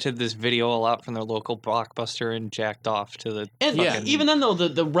rented this video a lot from their local Blockbuster and jacked off to the And Yeah. even then though,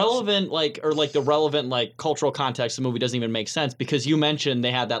 the relevant cultural context of the movie doesn't even make sense because you mentioned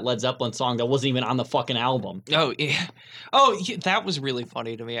they had that Led Zeppelin song that wasn't even on the fucking album. Oh yeah. Oh, yeah, that was really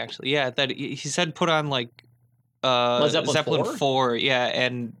funny to me actually. Yeah, that he said put on like Led Zeppelin 4? 4, yeah,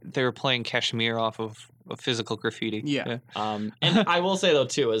 and they were playing Kashmir off of Physical Graffiti. Yeah. And I will say though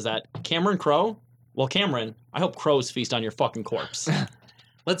too is that Cameron, I hope crows feast on your fucking corpse.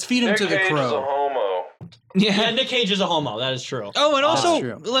 let's feed him to the crow. homo. Yeah, Nick Cage is a homo. That is true. Oh, and That's also,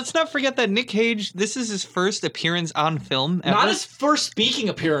 true. let's not forget that Nick Cage, this is his first appearance on film ever. Not his first speaking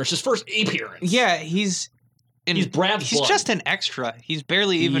appearance, his first appearance. Yeah, he's Brad's He's blood. just an extra. He's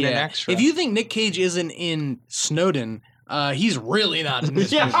barely even an Yeah. extra. If you think Nick Cage isn't in Snowden, he's really not in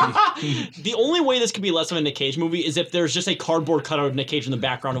this movie. Yeah. The only way this could be less of a Nick Cage movie is if there's just a cardboard cutout of Nick Cage in the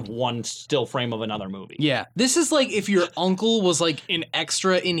background of one still frame of another movie. Yeah, this is like if your uncle was like an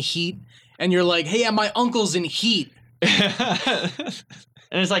extra in Heat, and you're like, "Hey, my uncle's in Heat."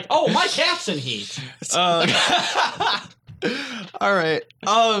 And it's like, oh, my cat's in heat. All right.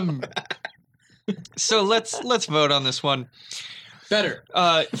 So let's vote on this one. Better.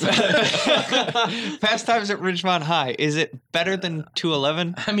 Fast Times at Ridgemont High. Is it better than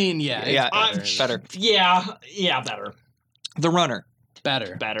 211? I mean, yeah, Yeah, it's better. Yeah, better. The Runner.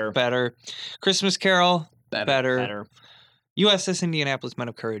 better, Better. Christmas Carol. Better. Better. USS Indianapolis Men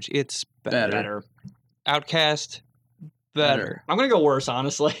of Courage. It's better. Better. Outcast. Better. I'm gonna go worse,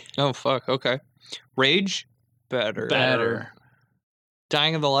 honestly. Oh fuck. Okay. Rage. Better. better,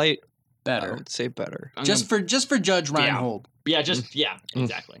 Dying of the Light. I better. would say better. I'm Just for Judge Reinhold. yeah, Mm.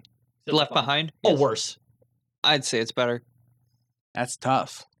 exactly. Left Behind. Oh, worse. I'd say it's better. That's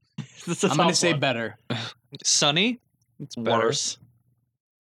tough. That's a I'm gonna tough say one. better. Sunny. It's better. Worse.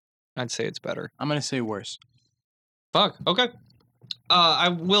 I'd say it's better. I'm gonna say worse. Fuck. Okay. I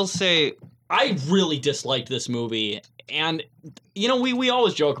will say I really disliked this movie. And, you know, we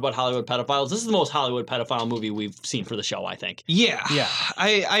always joke about Hollywood pedophiles. This is the most Hollywood pedophile movie we've seen for the show, I think. yeah. Yeah.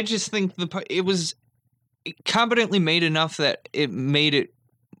 I just think it was competently made enough that it made it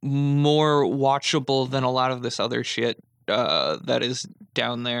more watchable than a lot of this other shit that is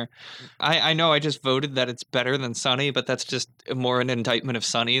down there. I know I just voted that it's better than Sunny, but that's just more an indictment of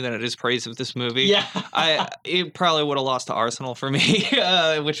Sunny than it is praise of this movie. Yeah. It probably would have lost to Arsenal for me,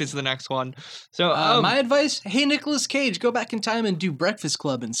 which is the next one. So My advice: hey, Nicolas Cage, go back in time and do Breakfast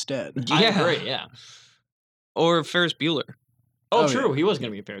Club instead. I yeah. agree, yeah. Or Ferris Bueller. Oh, Oh, true. He was going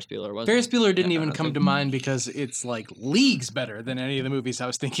to be a Ferris Bueller, wasn't Ferris Bueller didn't Yeah, even I come think- to mind because it's like leagues better than any of the movies I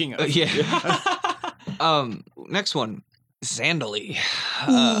was thinking of. Yeah. he? Next one, Zandali,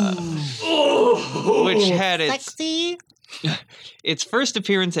 Oh, which had its first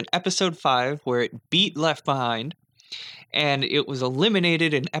appearance in episode 5, where it beat Left Behind, and it was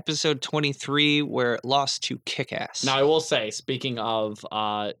eliminated in episode 23, where it lost to Kick-Ass. Now, I will say, speaking of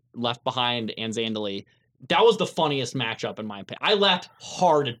Left Behind and Zandali, that was the funniest matchup in my opinion. I laughed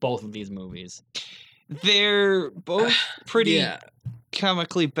hard at both of these movies. They're both pretty Yeah.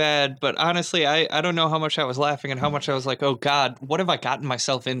 comically bad, but honestly, I don't know how much I was laughing and how much I was like, oh God, what have I gotten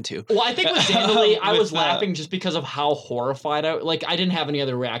myself into? Well, I think with Zandali, I was With, laughing just because of how horrified I didn't have any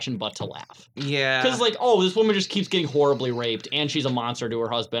other reaction but to laugh. Yeah. Because like, oh, this woman just keeps getting horribly raped and she's a monster to her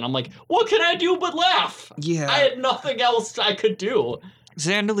husband. I'm like, what can I do but laugh? Yeah. I had nothing else I could do.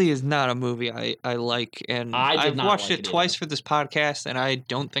 Zandali is not a movie I like, and I did I've not watched like it it twice either. for this podcast, and I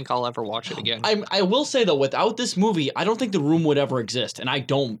don't think I'll ever watch it again. I will say though, without this movie, I don't think The Room would ever exist, and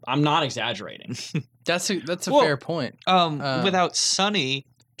I'm not exaggerating. That's a Well, fair point. Without Sonny,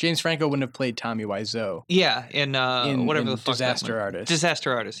 James Franco wouldn't have played Tommy Wiseau yeah, in whatever in the fuck that Disaster one- Artist.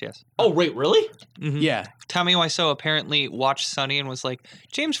 Disaster Artist, yes. Oh wait, really? Mhm. Yeah. Tommy Wiseau apparently watched Sonny and was like,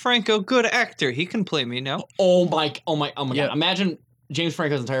 James Franco, good actor, he can play me now. Oh my Yeah. god! Imagine James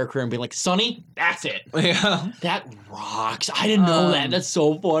Franco's entire career and being like, Sonny, that's it. Yeah. That rocks. I didn't know that. That's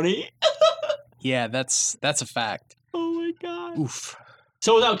so funny. Yeah, that's a fact. Oh my god. Oof.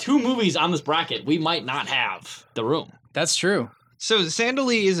 So without 2 movies on this bracket, we might not have The Room. That's true. So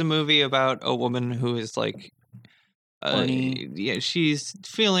Zandali is a movie about a woman who is like, Horny. yeah, she's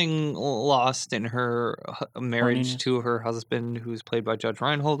feeling lost in her marriage Horniness. to her husband, who's played by Judge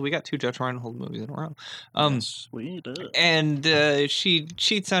Reinhold. We got 2 Judge Reinhold movies in a row. Yes, we do. And she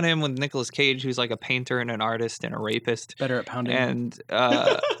cheats on him with Nicolas Cage, who's like a painter and an artist and a rapist. Better at pounding. And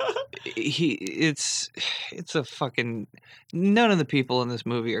it's a fucking, none of the people in this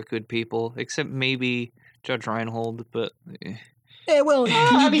movie are good people except maybe Judge Reinhold, but yeah, well,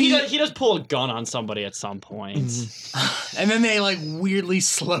 I mean, he does pull a gun on somebody at some point. and then they like weirdly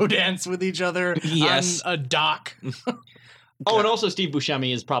slow dance with each other Yes. on a dock. Oh, and also Steve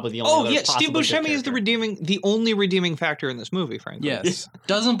Buscemi is probably the only. oh other yeah, Steve possibly good Buscemi is character. the only redeeming factor in this movie, frankly. Yes,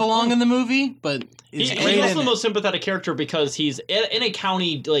 doesn't belong in the movie, but is He's great also in the it. most sympathetic character because he's in a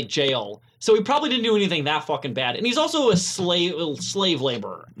county like jail, so he probably didn't do anything that fucking bad, and he's also a slave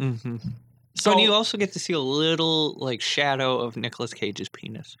laborer. Mm-hmm. So and you also get to see a little like shadow of Nicolas Cage's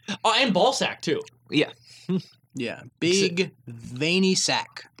penis. oh, and ballsack too. Yeah. Yeah, big veiny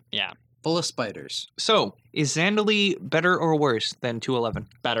sack Yeah, full of spiders. So is Zandali better or worse than 211?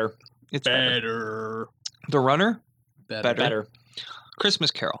 better, It's The Runner, Better. better,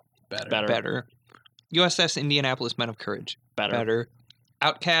 Christmas Carol, better, better. USS Indianapolis Men of Courage, better, better.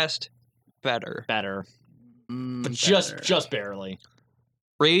 Outcast, better. better, Mm, but better. just barely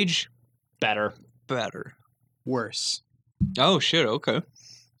Rage, better. better. worse. Oh shit, okay.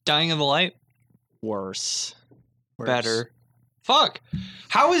 Dying in the Light, Worse. Worse. better. Fuck.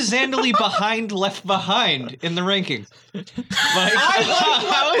 How is Zandali behind Left Behind in the rankings? Like,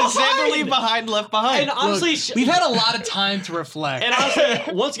 how is Zandali behind Left Behind? And honestly, Look, we've had a lot of time to reflect. and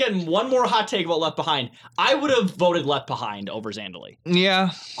honestly, once again, one more hot take about Left Behind. I would have voted Left Behind over Zandali.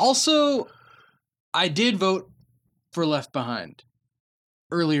 Yeah. Also, I did vote for Left Behind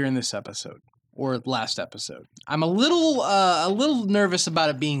earlier in this episode or last episode. I'm a little nervous about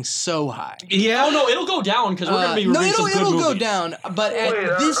it being so high. Yeah. Oh no, it'll go down because we're gonna be reviewing some good it'll go movies. down. But at Wait,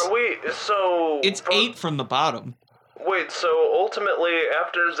 this, wait, so... It's 8 from the bottom. Wait, so ultimately,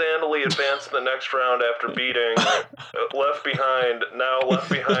 after Zandali advanced to the next round after beating Left Behind, now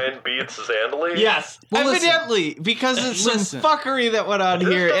Left Behind beats Zandali? Yes. well, listen, Evidently, because it's Listen. some fuckery that went on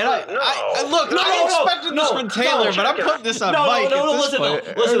here. And doesn't- look, No, I no, expected this no, from Taylor, no, but I'm check it. putting this on No, Mike no, at this listen point.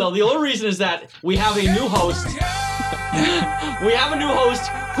 though. Listen though. The only reason is that we have a new host. We have a new host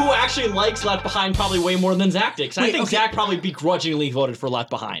who actually likes Left Behind probably way more than Zach did. 'Cause I Wait, think okay. Zach probably begrudgingly voted for Left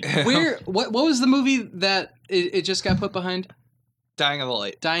Behind. what was the movie that it just got put behind? Dying of the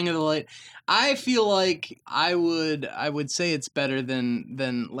Light. Dying of the Light. I feel like I would say it's better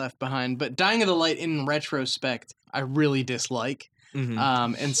than Left Behind, but Dying of the Light in retrospect I really dislike.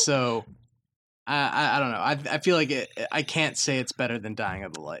 Mhm. And so I don't know. I feel like I can't say it's better than Dying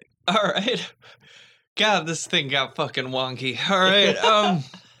of the Light. All right. God, this thing got fucking wonky. All right.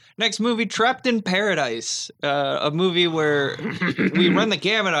 Next movie, Trapped in Paradise. A movie where we run the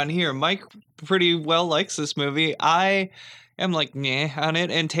gamut on here. Mike pretty well likes this movie. I am like, meh on it,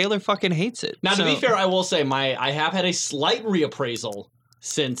 and Taylor fucking hates it. Now, to be So- fair, I will say I have had a slight reappraisal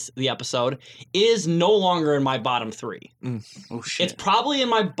since the episode, is no longer in my bottom 3. Oh shit. It's probably in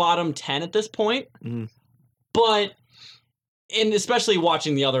my bottom 10 at this point. But, and especially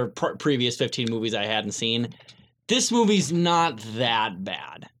watching the other previous 15 movies I hadn't seen, this movie's not that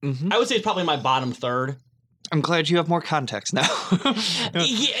bad. I would say it's probably my bottom 3rd. I'm glad you have more context now.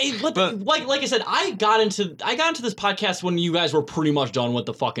 Yeah, like I said, I got into this podcast when you guys were pretty much done with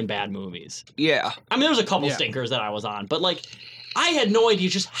the fucking bad movies. Yeah. I mean, there was a couple stinkers that I was on, but like, I had no idea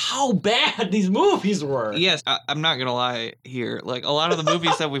just how bad these movies were. Yes, I'm not gonna lie here. Like, a lot of the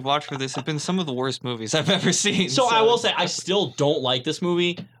movies that we've watched for this have been some of the worst movies I've ever seen. So I will say, I still don't like this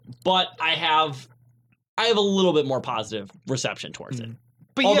movie, but I have a little bit more positive reception towards it.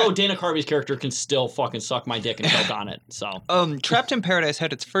 But although Dana Carvey's character can still fucking suck my dick and choke on it, so. Trapped in Paradise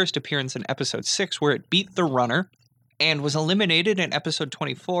had its first appearance in episode 6, where it beat The Runner, and was eliminated in episode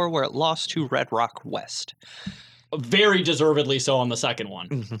 24, where it lost to Red Rock West. Very deservedly so on the second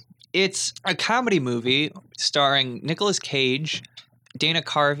one. It's a comedy movie starring Nicolas Cage, Dana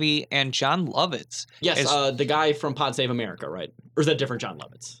Carvey, and John Lovitz. Yes, the guy from Pod Save America, right? Or is that different John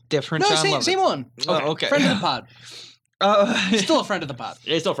Lovitz? Different No, John Lovitz. same one. Oh, okay. Friend of the pod. Still a friend of the pod.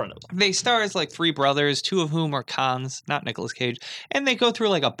 He's still a friend of them. They star as like 3 brothers, 2 of whom are cons, not Nicolas Cage, and they go through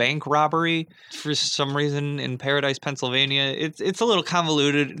like a bank robbery for some reason in Paradise, Pennsylvania. It's a little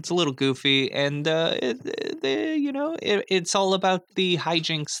convoluted, it's a little goofy, and it's all about the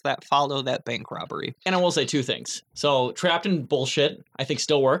hijinks that follow that bank robbery. And I will say 2 things. So, Trapped in Bullshit, I think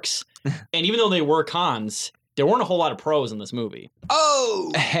still works. And even though they were cons, there weren't a whole lot of pros in this movie.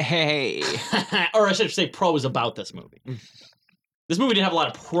 Oh, hey! Or I should say pros about this movie. This movie didn't have a lot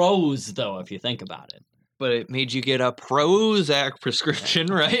of pros, though, if you think about it. But it made you get a Prozac prescription,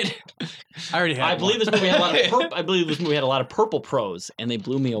 right? I already had. I believe this movie had a lot of I believe this movie had a lot of purple pros, and they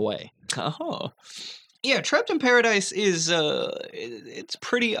blew me away. Oh. Yeah, Trapped in Paradise is it's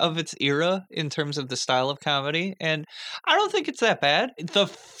pretty of its era in terms of the style of comedy, and I don't think it's that bad. The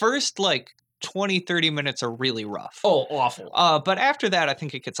first 20-30 minutes are really rough. Oh, awful. But after that, I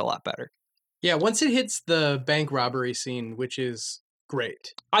think it gets a lot better. Yeah, once it hits the bank robbery scene, which is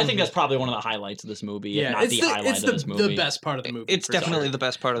great. I think that's probably one of the highlights of this movie, if not it's the highlight of this movie. the best part of the movie. It's for definitely sure. the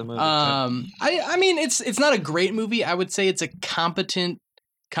best part of the movie. I mean, it's not a great movie. I would say it's a competent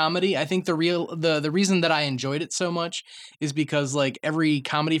comedy. I think the reason that I enjoyed it so much is because every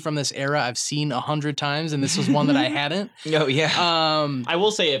comedy from this era I've seen 100 times, and this was one that I hadn't. Oh yeah. I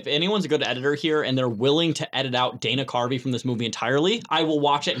will say, if anyone's a good editor here and they're willing to edit out Dana Carvey from this movie entirely, I will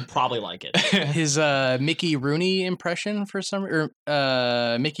watch it and probably like it. His Mickey Rooney impression for some,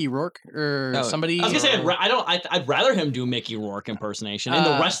 or Mickey Rourke or somebody. I was gonna say I'd rather him do Mickey Rourke impersonation in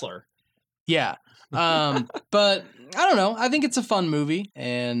The Wrestler. Yeah. But I don't know. I think it's a fun movie,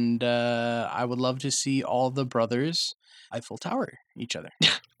 and I would love to see all the brothers Eiffel Tower each other.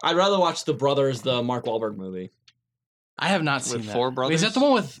 I'd rather watch The Brothers, the Mark Wahlberg movie. I have not seen With that. 4 Wait, brothers? is that the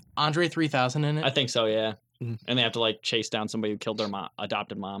one with Andre 3000 in it? I think so, yeah. Mhm. And they have to chase down somebody who killed their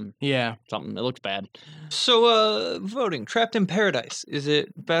adopted mom. Yeah. Something. It looked bad. So voting Trapped in Paradise, is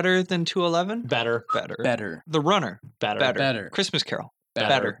it better than 211? Better. Better. The Runner, Better. Better. Christmas Carol,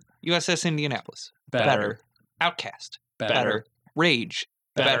 Better. USS Indianapolis, Better. Outcast, Better. Rage,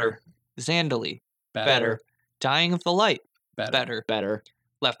 Better. Zandali, Better. Dying of the Light, Better. Better.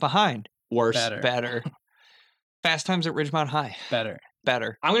 Left Behind, Worse. Better. Fast Times at Ridgemont High, Better.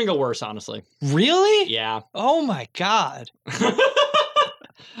 better. I'm gonna go worse, honestly. Really? Yeah. Oh my god.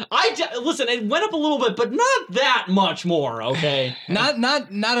 Listen, it went up a little bit, but not that much more. Okay. Not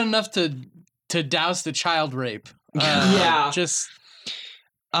enough to douse the child rape. Yeah. Just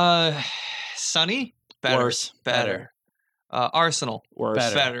Sunny, better. Worse. Better. Arsenal, Worse.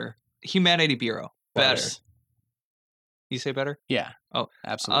 Better. better. Humanity Bureau, better. Worse. You say better? yeah. Oh.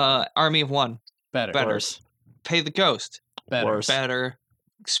 Absolutely. Army of One, better. better. Worse. Pay the Ghost, Better. Worse. better.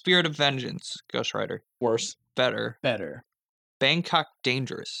 Spirit of Vengeance, Ghost Rider, Worse. better. Better. Bangkok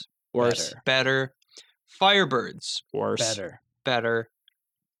Dangerous, Worse. better. Firebirds, Worse. Better. better.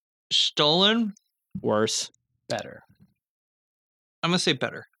 Stolen, Worse. Better. I'm gonna say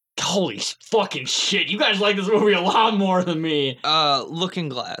better. Holy fucking shit! You guys like this movie a lot more than me. Looking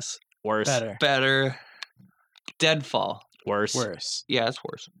Glass, Worse. Better. better. Deadfall, Worse. Worse. yeah, it's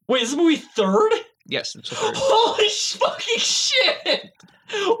worse. Wait, is this movie third? Yes, it's a third. Holy fucking shit!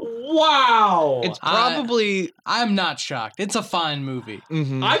 Wow. It's probably. I'm not shocked. It's a fine movie.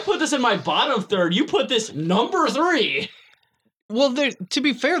 Mhm. I put this in my bottom third. You put this number 3. Well, to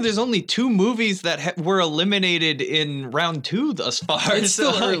be fair, there's only 2 movies that were eliminated in round 2 thus far. It's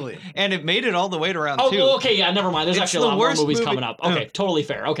still early. And it made it all the way to round 2. Oh, okay, yeah, never mind. There's It's actually the a lot more worst movies movie- coming up. Okay, totally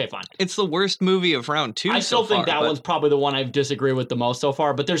fair. Okay, fine. It's the worst movie of round 2 I still so think far, that but- one's probably the one I disagree with the most so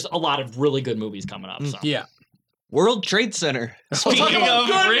far, but there's a lot of really good movies coming up. So. Yeah. World Trade Center. talk Speaking about of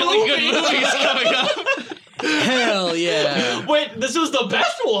good really good movies. movies coming up. Hell yeah. Wait, this was the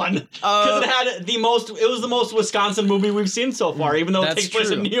best one because it had the most. It was the most Wisconsin movie we've seen so far, even though it That's takes place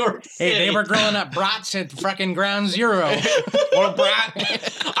in true. New York City. Hey, they were growing up brats at fucking Ground Zero. What a brat.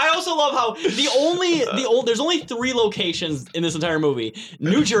 I also love how there's only 3 locations in this entire movie: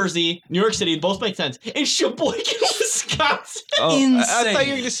 New Jersey, New York City, both make sense, and Sheboygan, Wisconsin. Oh, I thought Insane. you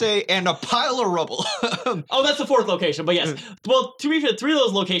were going to say, and a pile of rubble. Oh, that's the 4th location, but yes. Well, to be fair, 3 of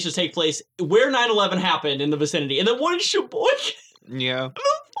those locations take place where 9/11 happened in the vicinity, and then one in Sheboygan. Yeah.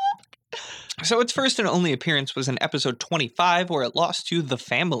 So its first and only appearance was in episode 25, where it lost to The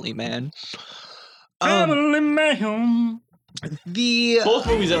Family Man. Family Man. Both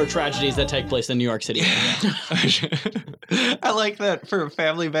movies that are tragedies that take place in New York City. I like that for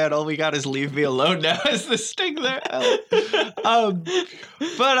Family Man, all we got is Leave Me Alone now as the sting there.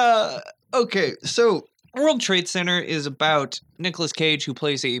 Okay, so World Trade Center is about Nicolas Cage, who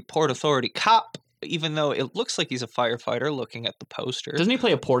plays a Port Authority cop, even though it looks like he's a firefighter looking at the poster. Doesn't he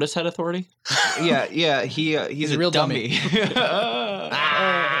play a Portishead Authority? Yeah, he's a real dummy.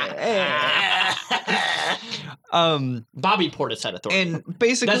 Bobby Portishead Authority. And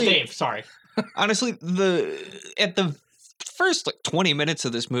basically, That's Dave. Sorry. honestly, at the first 20 minutes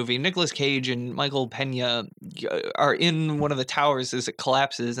of this movie, Nicolas Cage and Michael Pena are in one of the towers as it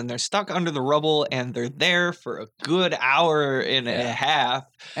collapses, and they're stuck under the rubble, and they're there for a good hour and a half.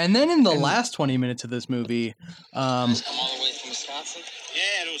 And then in the last 20 minutes of this movie, Come all the way from Wisconsin?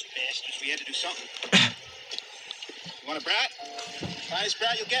 Yeah, those bastards. We had to do something. You want a brat? Finest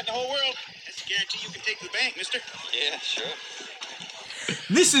brat you'll get in the whole world. That's a guarantee you can take to the bank, mister. Yeah, sure.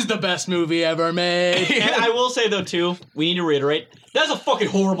 this is the best movie ever made. And I will say, though, too, we need to reiterate, that's a fucking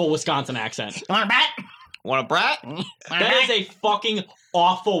horrible Wisconsin accent. Want a bat? Want a brat? That is a fucking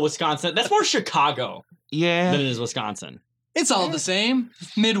awful Wisconsin. That's more Chicago Yeah. than it is Wisconsin. It's all the same.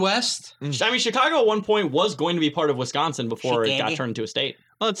 Midwest. I mean, Chicago at one point was going to be part of Wisconsin before it got Chicago. turned into a state.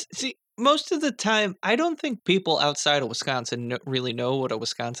 Well, see, most of the time, I don't think people outside of Wisconsin really know what a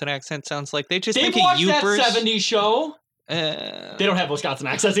Wisconsin accent sounds like. They just They've think of watched that Yoopers. 70s show. They don't have Wisconsin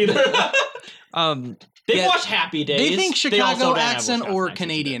accents either. They Yeah, watch Happy Days. They think also Chicago don't have accent Wisconsin or accents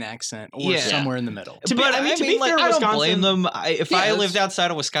Canadian either. accent or Yeah. somewhere in the middle. To be- I mean, to be fair, I don't Wisconsin- blame them. If Yeah, I that's- lived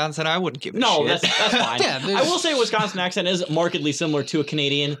outside of Wisconsin, I wouldn't give a No, shit. that's fine. Yeah, I there's- will say Wisconsin accent is markedly similar to a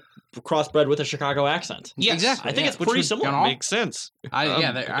Canadian crossbred with a Chicago accent. Yes, Exactly. I think it's which pretty would similar. Makes sense. And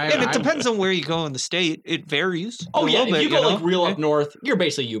And it depends on where you go in the state. It varies. Oh a yeah, little if you bit, go know? like real up north, you're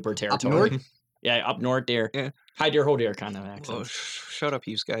basically Uber territory. north? Yeah, up north there. Yeah. High deer, ho deer kind of Oh, accent. shut up,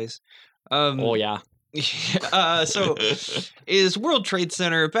 you guys. Oh yeah. So, is World Trade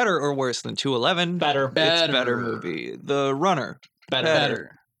Center better or worse than 211? Better. It's better Better. movie. The Runner.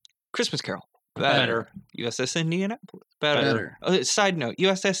 better. Christmas Carol. Better. USS Indianapolis. Better. Side note: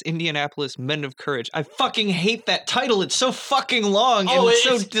 USS Indianapolis, Men of Courage. I fucking hate that title. It's so fucking long and it's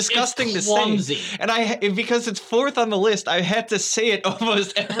so disgusting it's to clumsy. say. And because it's 4th on the list, I had to say it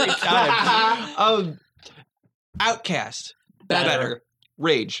almost every time. Outcast. Better.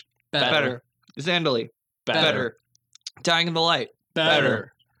 Rage. Better. Zandali. Better. Dying in the Light.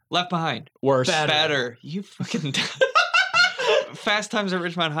 Better. Left Behind. Worse. Better. You fucking. Fast Times at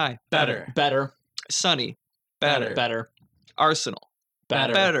Ridgemont High. Better. Better. Sunny. Better. Better. Arsenal.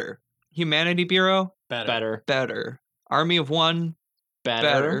 Better. Better. Humanity Bureau. Better. Better. Army of One.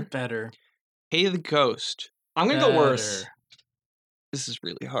 Better. Better. Hey the Ghost. I'm gonna go worse. This is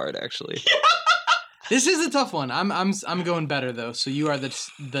really hard, actually. This is a tough one. I'm going better though. So you are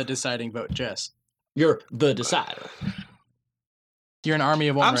the deciding vote, Jess. You're the decider. You're an army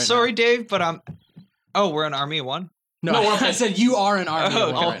of one. I'm right sorry, Dave, but I'm. Oh, we're an Army of One? Now. No, No, we're- I said you are an army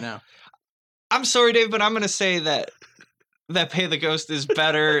of one Oh. right now. I'm sorry, Dave, but I'm going to say that Pay the Ghost is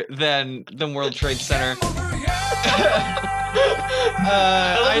better than World Trade Center.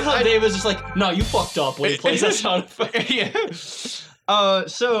 I love how Dave is just like, no, you fucked up when he plays that sound effect. Yeah.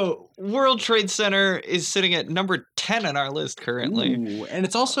 So World Trade Center is sitting at number 10 on our list currently. Ooh, and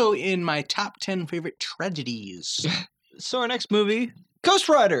it's also in my top 10 favorite tragedies. So our next movie, Ghost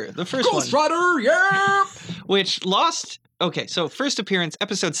Rider, the first Ghost one, Rider, yeah. which lost. Okay, so first appearance,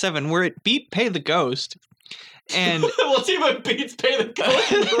 episode 7, where it beat Pay the Ghost. And We'll see what beats Pay the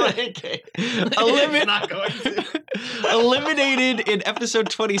Ghost in the ranking. Elimin- not going to. eliminated in episode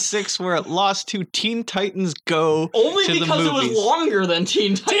 26, where it lost to Teen Titans Go. Only to the because it was movies. longer than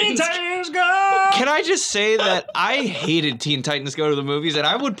Teen Titans. Go! Can I just say that I hated Teen Titans Go to the movies, and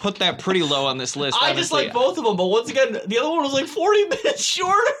I would put that pretty low on this list. I just honestly. like both of them, but once again, the other one was like 40 minutes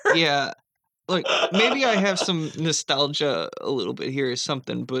shorter. Yeah. Look, maybe I have some nostalgia a little bit here or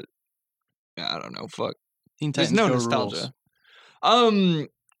something, but I don't know. Fuck. Teen There's Titans no Go nostalgia. rules.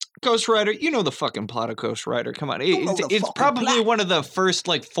 Ghost Rider, you know the fucking plot of Ghost Rider. Come on. know the It's fucking probably plot. one of the first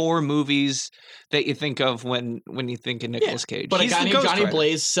like 4 movies that you think of when you think of Nicolas Cage. But He's a guy the named Ghost Johnny Rider.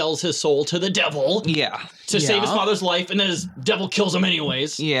 Blaze sells his soul to the devil Yeah. to save his Yeah. father's life, and then his devil kills him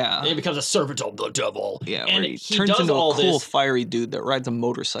anyways. Yeah. And he becomes a servant of the devil. Yeah, and where he he turns does into all a cool, this. fiery dude that rides a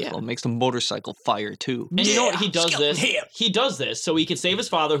motorcycle Yeah. and makes the motorcycle fire too. And you know what? He does skeleton this. head. He does this so he can save his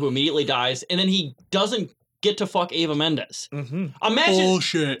father, who immediately dies, and then he doesn't get to fuck Ava Mendes. Mm-hmm. Imagine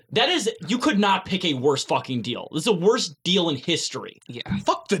Bullshit. that is. You could not pick a worse fucking deal. This is the worst deal in history. Yeah.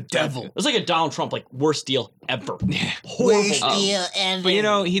 Fuck the devil. It's like a Donald Trump like worst deal ever. Worst Um, But you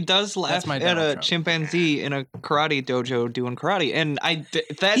know, he does laugh my at Donald a Trump. chimpanzee in a karate dojo doing karate, and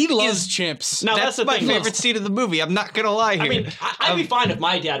that He is- loves chimps. Now that's that's the my thing. favorite scene of the movie. I'm not gonna lie here. I mean, I'd be fine if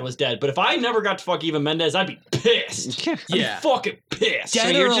my dad was dead, but if I never got to fuck Eva Mendes, I'd be pissed. Yeah. I'd be Yeah. fucking pissed. So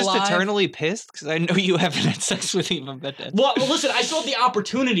Dead you're or just alive? eternally pissed because I know you haven't had sex with Eva Mendes. Well, listen, I still have the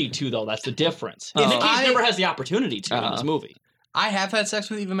opportunity to, though. That's the difference. Oh. Nick Cage I- never has the opportunity to in this Uh-huh. movie. I have had sex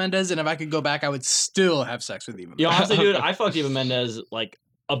with Eva Mendes, and if I could go back, I would still have sex with Eva Mendes. You know, honestly, dude, I fucked Eva Mendes like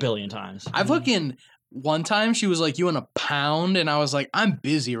a billion times. I fucking one time she was like, "You want a pound?" And I was like, "I'm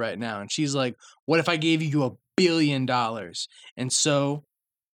busy right now." And she's like, "What if I gave you $1 billion?" And so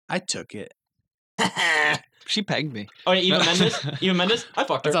I took it. She pegged me. Oh, yeah, Eva Mendes? Eva Mendes? I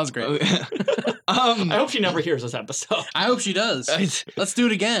fucked her. That sounds great. I hope she never hears this episode. I hope she does. It's- Let's do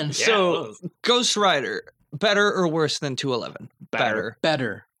it again. So, Ghost Rider, better or worse than 211? Better.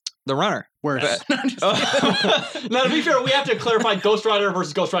 Better. The Runner. Worse. Bet. No, I'm just kidding. Now, to be fair, we have to clarify Ghost Rider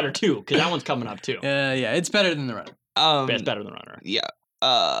versus Ghost Rider 2, because that one's coming up, too. Yeah, it's better than the Runner. It's better than Runner. Yeah.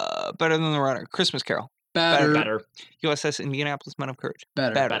 Better than The Runner. Christmas Carol. Better. Better. USS Indianapolis Men of Courage.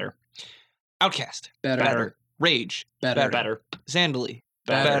 Better. Better. Better. Outcast. Better. Better. Rage. Better. Better. Zandali.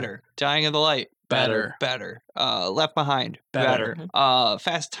 Better. Dying of the Light. Better. Better. Left Behind. Better.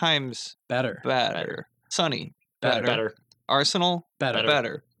 Fast Times. Better. Better. Sunny. Better. Better. Arsenal. Better.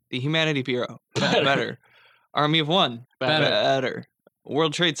 Better. The Humanity Bureau. Better. Better. Army of One. Better. Better.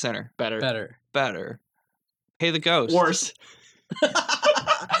 World Trade Center. Better. Better. Better. Pay the Ghost. Worse.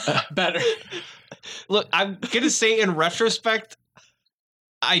 Better. Look, I'm gonna say in retrospect,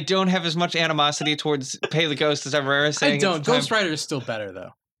 I don't have as much animosity towards Pay the Ghost as I remember saying. I at the don't. time. Ghost Rider is still better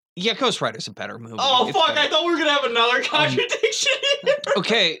though. Yeah, Ghost Rider's a better movie. Oh, It's fuck. better. I thought we were going to have another contradiction here.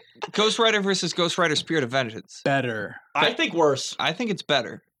 Okay, Ghost Rider versus Ghost Rider: Spirit of Vengeance. Better. I think worse. I think it's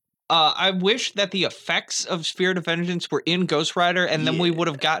better. I wish that the effects of Spirit of Vengeance were in Ghost Rider, and then we would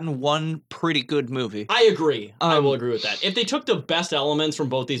have gotten one pretty good movie. I agree. I will Um, agree with that. If they took the best elements from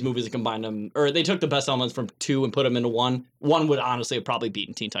both these movies and combined them, or they took the best elements from 2 and put them into one would honestly have probably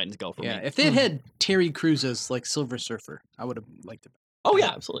beaten Teen Titans Go for Yeah. me. If they had Terry Crews as like Silver Surfer, I would have liked it Oh,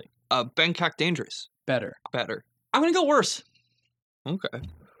 yeah, absolutely. Bangkok Dangerous. better. Better. I'm going to go worse. Okay.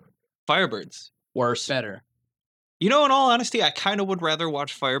 Firebirds. Worse. Better. You know, in all honesty, I kind of would rather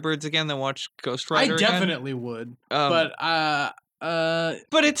watch Firebirds again than watch Ghost Rider I again. definitely would. But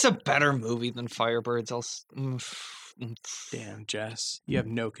But it's a better movie than Firebirds. damn, Jess, you have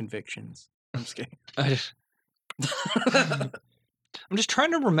no convictions. I'm just kidding. I'm just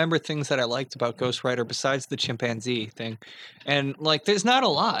trying to remember things that I liked about Ghost Rider besides the chimpanzee thing, and like, there's not a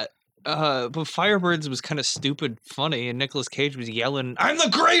lot. But Firebirds was kind of stupid, funny, and Nicolas Cage was yelling, "I'm the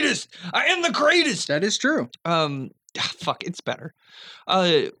greatest! I am the greatest!" That is true. Fuck, it's better.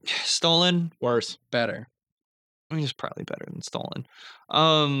 Stolen. Worse. Better. I mean, it's probably better than Stolen.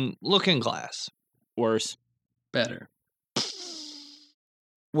 Looking Glass. Worse. Better.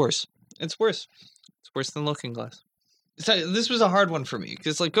 Worse. It's worse. It's worse than Looking Glass. So this was a hard one for me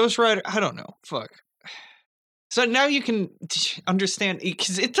because, like, Ghost Rider, I don't know. Fuck. So now you can understand,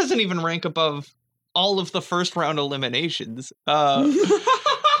 because it doesn't even rank above all of the first round eliminations,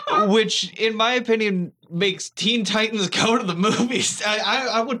 which, in my opinion, makes Teen Titans Go to the movies.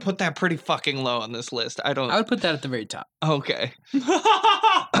 I would put that pretty fucking low on this list. I don't. I would put that at the very top. Okay.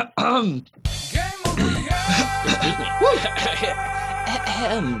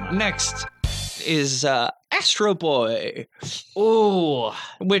 Next is Astro Boy, Ooh.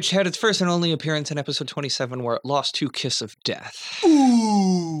 which had its first and only appearance in episode 27, where it lost to Kiss of Death.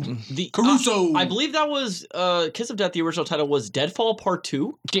 Ooh. The Caruso. I believe that was Kiss of Death. The original title was Deadfall Part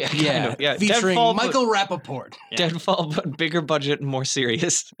 2. Yeah, kind Yeah, of, yeah. featuring Deadfall, Michael Rappaport. Yeah. Deadfall, but bigger budget and more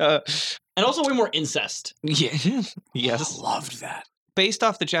serious. And also way more incest. Yeah, yes. Loved that. Based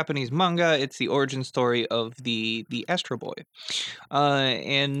off the Japanese manga, it's the origin story of the Astro Boy,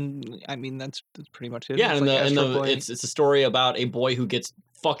 and I mean that's pretty much it. Yeah, It's and, like Astro Boy. it's a story about a boy who gets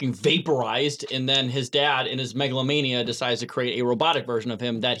fucking vaporized, and then his dad, in his megalomania, decides to create a robotic version of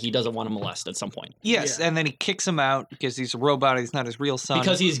him that he doesn't want to molest at some point. Yes, Yeah. and then he kicks him out because he's a robot. He's not his real son.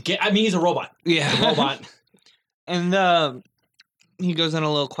 Because he's a robot. yeah, A robot. and he goes on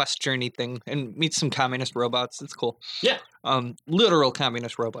a little quest journey thing and meets some communist robots. It's cool. Yeah. Literal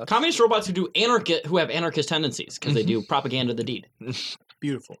communist robots. Communist robots who have anarchist tendencies because they do propaganda of the deed.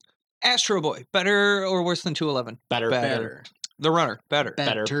 Beautiful. Astro Boy, better or worse than 211? Better. Better. The Runner, better.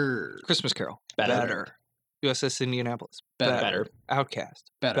 Better. Christmas Carol, Better. USS Indianapolis, Better.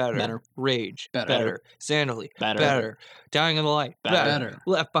 Outcast, Better. Better. Rage, Better. Zanderly, Better. Dying in the Light, Better.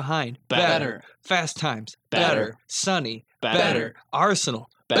 Left Behind, Better. Fast Times, Better. Sunny, Better. Arsenal,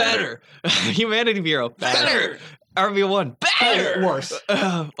 Better. Humanity Bureau, Better. RB1, better. Worse.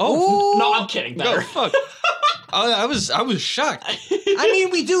 Oh, No, I'm kidding. no, Better. fuck. I was shocked. I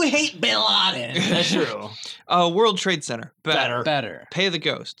mean, we do hate Bin Laden. That's true. World Trade Center, better. Better. Pay the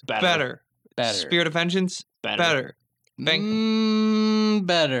Ghost, Better. Better. Spirit of Vengeance, better.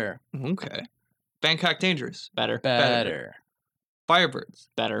 Better. Okay. Bangkok Dangerous, Better. Better. Firebirds,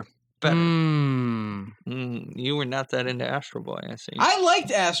 Better. better. Mm. You were not that into Astro Boy, I see. I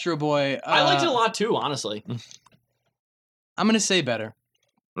liked Astro Boy. I liked it a lot too, honestly. I'm gonna say better.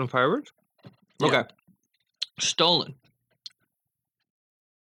 Firebirds? Yeah. Okay. Stolen.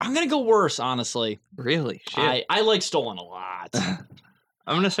 I'm gonna go worse, honestly. Really? Shit. I like Stolen a lot.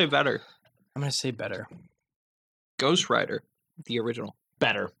 I'm gonna say better. I'm gonna say better. Ghost Rider, the original.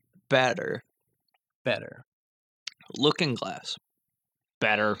 Better. Better. Better. Looking Glass.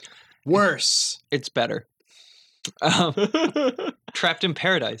 Better. Worse. It's better. Trapped in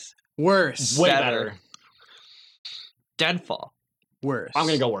Paradise. Worse. Way Better. better. Deadfall. Worse. I'm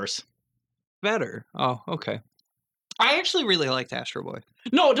gonna go worse. Better. Oh, okay. I actually really liked Astro Boy.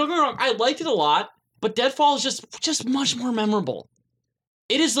 No, don't get me wrong. I liked it a lot, but Deadfall is just much more memorable.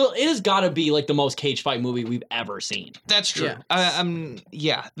 It has got to be like the most cage fight movie we've ever seen. That's true.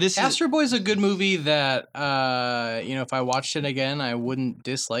 Yeah. This Astro Boy is a good movie that, if I watched it again, I wouldn't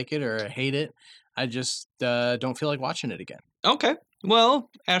dislike it or hate it. I just don't feel like watching it again. Okay. Well,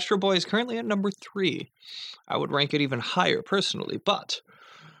 Astro Boy is currently at number 3. I would rank it even higher personally, but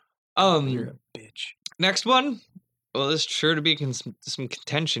You're a bitch. next one. Well, there's sure to be some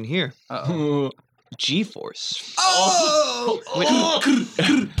contention here. Uh-oh. G-Force. Oh!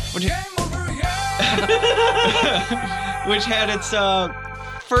 Which had its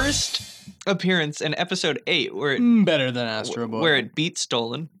first appearance in episode 8, where it Better than Astro Boy. where it beat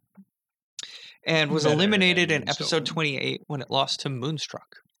Stolen, and was Better eliminated than in episode Stolen. 28 when it lost to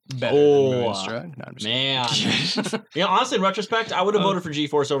Moonstruck. Better Oh, than Moonstruck. No, I'm just Man. Honestly, in retrospect, I would have voted for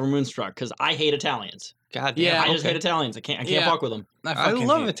G-Force over Moonstruck because I hate Italians. God Yeah, damn. I just hate Italians. I can't Yeah. fuck with them. I fucking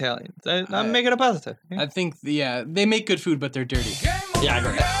love hate- Italians. I'm I- making a positive. I think, they make good food, but they're dirty. Yeah, I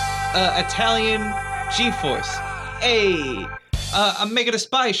agree. Italian G-Force. Hey, I'm making a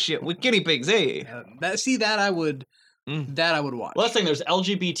spy shit with guinea pigs. Hey. That I would watch. Well, that's the thing. There's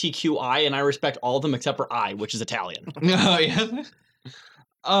LGBTQI, and I respect all of them except for I, which is Italian. Oh yeah.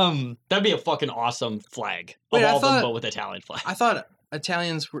 That'd be a fucking awesome flag. Wait, of I all of them, thought- but with Italian flag. I thought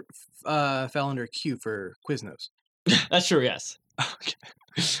Italians were fell under Q for Quiznos. That's true, yes.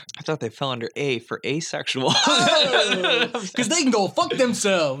 I thought they fell under A for asexual. Because they can go fuck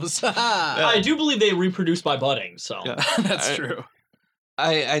themselves. I do believe they reproduce by budding, so. Yeah. That's I- true.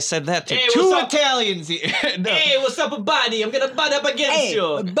 I said that to Hey, two what's up? Italians here. No. Hey, what's up, buddy? I'm gonna butt up against you.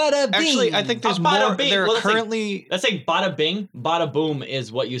 bada bing. Actually, I think there's Bada more. bing. There Well, are that's like- currently. Let's say bada bing, bada boom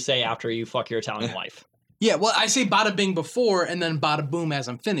is what you say after you fuck your Italian wife. Yeah, well, I say bada bing before and then bada boom as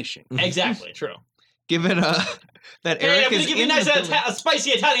I'm finishing. Exactly, true. Given that Hey, Eric I'm gonna is give you a in nice the building, a spicy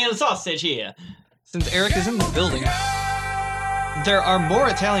Italian sausage here. since Eric is in the building, there are more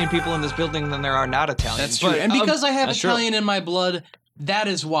Italian people in this building than there are not Italians. That's true. But, And because I have that's true. Italian in my blood, that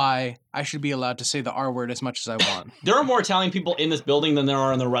is why I should be allowed to say the R word as much as I want. There are more Italian people in this building than there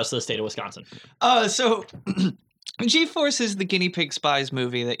are in the rest of the state of Wisconsin. So G-Force is the guinea pig spies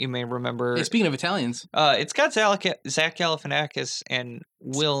movie that you may remember. Hey, speaking of Italians, It's got Zach Galifianakis and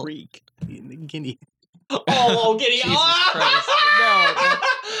Will. Freak. Guinea. Oh, giddy. Jesus Christ.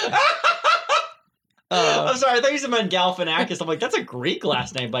 No. I'm sorry, I thought you meant Galifianakis. I'm like, that's a Greek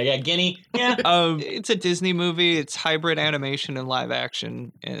last name, but yeah, Guinea. Yeah. It's a Disney movie. It's hybrid animation and live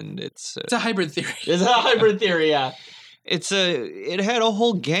action, and it's It's a hybrid theory. It's a hybrid theory, yeah. it had a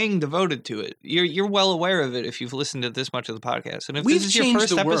whole gang devoted to it. You're well aware of it if you've listened to this much of the podcast. And if We've this is your changed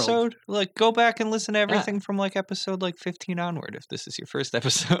first the world. episode, like go back and listen to everything from like episode like 15 onward. If this is your first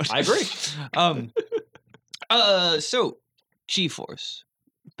episode, I agree. So G-Force,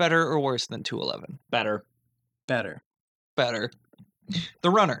 better or worse than 211? Better. Better. Better. The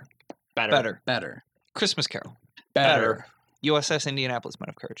Runner, Better. better. Better. Christmas Carol, Better. USS Indianapolis Men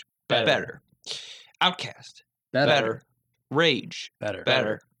of Courage, Better. Outcast, Better. better. Rage, Better.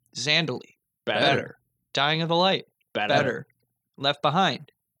 better. Zandali, Better. better. Dying of the Light, better. Left Behind,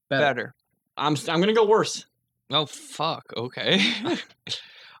 better. I'm gonna go worse. Oh fuck. Okay.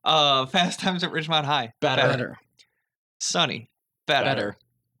 Fast Times at Ridgemont High, Better. Sunny, better. Better.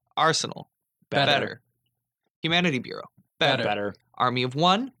 Arsenal, Better. better. Humanity Bureau, better. Better. Army of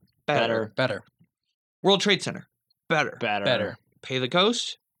One, better. Better. Better. World Trade Center, better. Better. Better. Pay the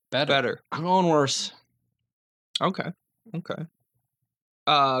Ghost, Better. better. I'm going worse. Okay.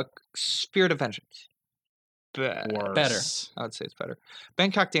 Spirit of Vengeance, Worse. Better. I would say it's better.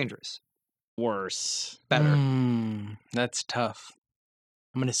 Bangkok Dangerous, Worse. better. That's tough.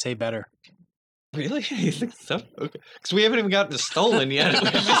 I'm gonna say better. Really? You think so? Okay. Because we haven't even gotten to Stolen yet. We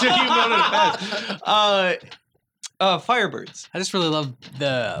just even wanted to pass. Firebirds. I just really love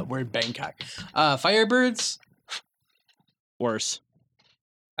the word Bangkok. Firebirds. Worse.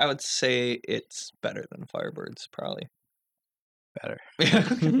 I would say it's better than Firebirds, probably. Better.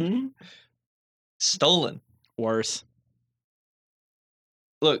 Stolen. Worse.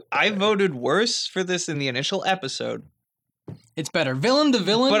 Look, I voted worse for this in the initial episode, It's better. Villain to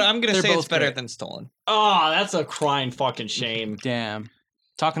villain. but I'm going to they're say it's both better great. than Stolen. Oh, that's a crying fucking shame. Damn.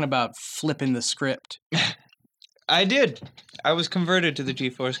 Talking about flipping the script. I did. I was converted to the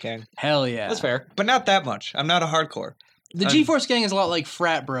G-Force gang, Hell yeah. That's fair. but not that much. I'm not a hardcore. The G-Force gang is a lot like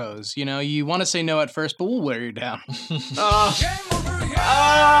frat bros. You know, you want to say no at first, but we'll wear you down. Jesus Christ.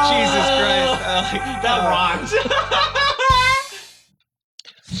 That rocks.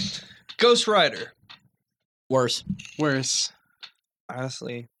 Ghost Rider. Worse. Worse.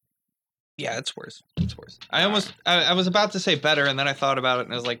 Honestly, yeah, it's worse. It's worse. I was about to say better, and then I thought about it,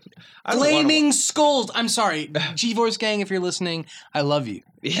 and I was like, I don't wanna- Flaming skulls. I'm sorry, G-Force gang. If you're listening, I love you,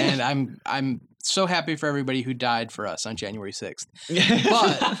 and I'm so happy for everybody who died for us on January 6th.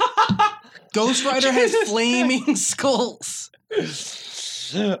 But Ghost Rider has flaming skulls.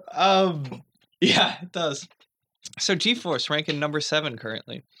 Yeah, it does. So G-Force ranking number 7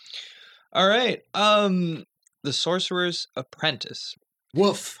 currently. All right. The Sorcerer's Apprentice,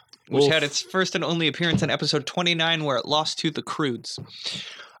 Woof. which had its first and only appearance in episode 29, where it lost to the Croods.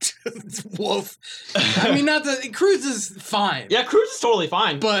 Woof. I mean, not the Cruise is fine. Yeah, Cruise is totally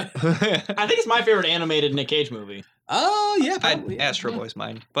fine. But I think it's my favorite animated Nick Cage movie. oh yeah, probably. Astro Boy's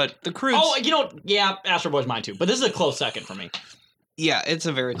mine, but the Croods. Oh, you know, yeah, Astro Boy's mine too. But this is a close second for me. Yeah, it's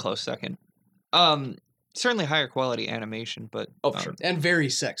a very close second. Certainly higher quality animation, but Oh, for sure. And very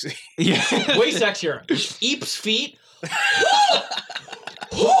sexy. yeah. Way sexier. Eep's feet.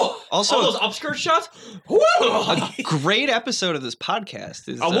 Also, all those upskirt shots. a great episode of this podcast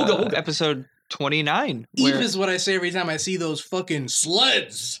is We'll go. episode 29. Eve Where, is what I say every time I see those fucking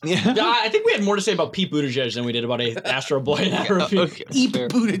sleds. yeah. Yeah, I think we had more to say about Pete Buttigieg than we did about Astro Boy in that review. Okay, Eep fair.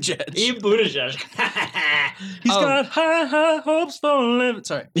 Buttigieg. Pete Buttigieg. He's Oh. got high hopes for living.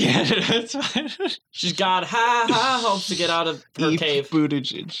 Sorry. Yeah, that's fine. She's got high hopes to get out of her Eve cave.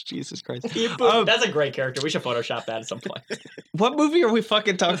 Buttigieg, Jesus Christ. That's a great character. We should Photoshop that at some point. What movie are we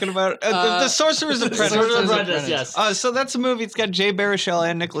fucking talking about? The Sorcerer's Apprentice. Sorcerer's Apprentice, Apprentice. yes. So that's a movie. It's got Jay Baruchel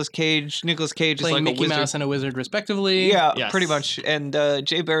and Nicolas Cage. Nicolas Cage is Playing like Mickey a wizard. Mouse and a wizard, respectively. Yeah, Yes. pretty much. And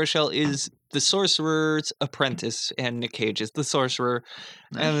Jay Baruchel is the Sorcerer's Apprentice, and Nick Cage is the Sorcerer.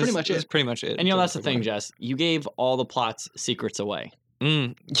 And pretty much that's it. pretty much it. And you know, that's the thing, Jess. You gave all the plot's secrets away.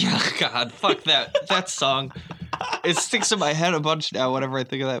 Yeah, God, fuck that song. It sticks in my head a bunch now whenever I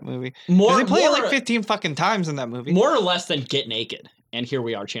think of that movie. 'Cause they play it like 15 fucking times in that movie. More or less than Get Naked. And Here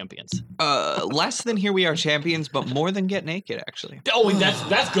We Are Champions. Less than Here We Are Champions, but more than Get Naked, actually. Oh,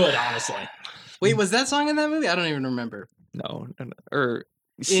 that's good, honestly. Wait, was that song in that movie? I don't even remember. No. Or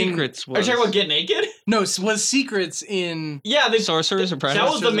Secrets Are you was. talking about Get Naked? No, was Secrets in. Yeah, Sorcerer's Apprentice? that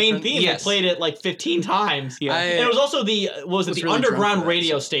was the main Apprentice? theme. Yes. They played it like 15 times. Yeah. And it was also the was really drunk underground for that,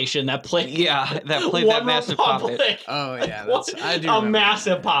 radio so- station that played Yeah, that played that One massive pop hit. Republic. Oh, yeah. What? That's, I do A remember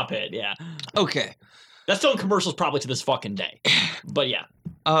massive pop hit, yeah. Okay. That's still in commercials probably to this fucking day. But yeah,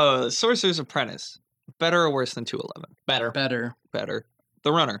 Sorcerer's Apprentice. Better or worse than 211? better. Better. Better.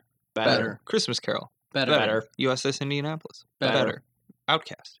 The Runner. Better. Christmas Carol. Better. Better. USS Indianapolis. Better.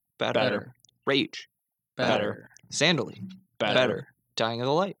 Outcast. Better. Better. Rage. Better. Sandally. Better. Dying of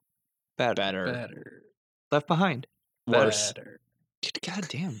the Light. Better. Better. Left Behind. Worse. Better. God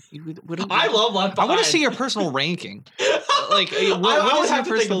damn. I love Left I Behind. want to see your personal ranking. Like, I what would is have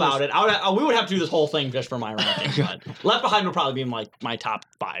your to think personal about it. We would have to do this whole thing just for my ranking. But Left Behind would probably be in my top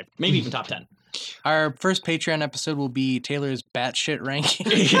 5, maybe even top 10. Our first Patreon episode will be Taylor's batshit ranking.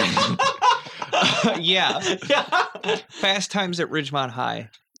 Yeah. Yeah. Fast Times at Ridgemont High.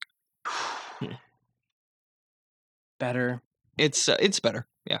 Better. It's better.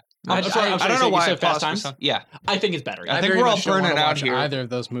 Yeah. I'm sorry, I don't know you why said I Fast paused for Times? some. Yeah. I think it's better. I I think very we're all much don't burning wanna out watch here. either of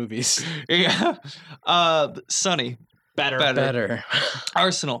those movies. Yeah. Sunny. Better. Better. Better.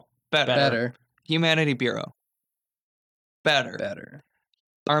 Arsenal. Better. Better. Humanity Bureau. Better. Better.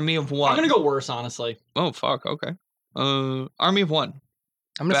 Army of One. I'm gonna go worse, honestly. Oh fuck. Okay. Army of One.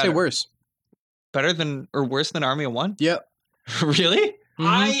 I'm gonna say Better. worse. Better than or worse than Army of One? Yep. Really? Mhm.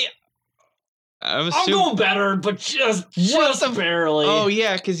 I'm I'm assuming. going better, but just barely. Oh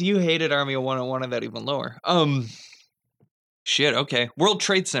yeah, because you hated Army of One and wanted that even lower. Shit. Okay. World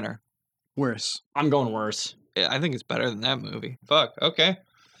Trade Center. Worse. I'm going worse. Yeah, I think it's better than that movie. Fuck. Okay.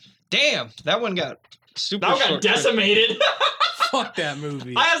 Damn, that one got super. That got short. decimated. Fuck that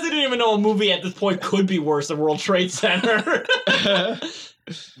movie. I honestly didn't even know a movie at this point could be worse than World Trade Center.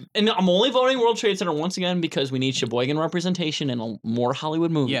 And I'm only voting World Trade Center once again because we need Sheboygan representation in more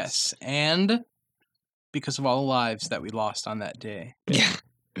Hollywood movies. Yes, and because of all the lives that we lost on that day. Yeah.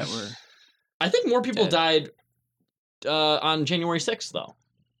 That were I think more people Dead. died on January 6th, though.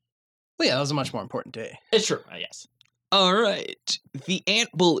 well, yeah, that was a much more important day. It's true, yes. All right. The Ant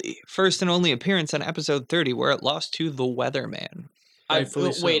Bully, first and only appearance on episode 30, where it lost to the Weatherman.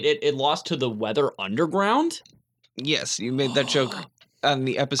 Rightfully so. Wait, it lost to the Weather Underground? Yes, you made that joke on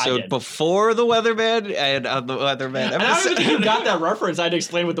the episode did. before the Weatherman and on the Weatherman And I don't episode. even think you got that reference. I had to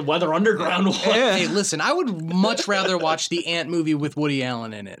explain what the Weather Underground was. Yeah. Hey, listen, I would much rather watch the Ant movie with Woody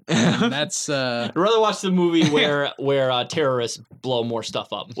Allen in it. That's I'd rather watch the movie where terrorists blow more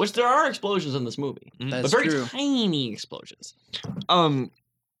stuff up, which there are explosions in this movie, that's but very true. tiny explosions.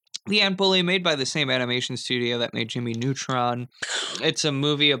 The Ant Bully, made by the same animation studio that made Jimmy Neutron. It's a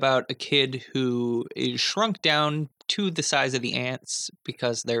movie about a kid who is shrunk down to the size of the ants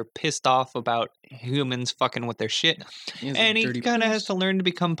because they're pissed off about humans fucking with their shit. He's a And he dirty kind of has piece. to learn to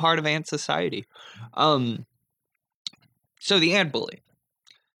become part of ant society. So the Ant Bully.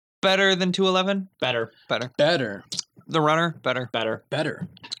 Better than 211? Better, Better. Better. The Runner? Better. better, Better.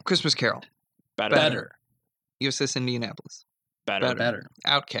 Christmas Carol? better, Better. USS Indianapolis? better, Better.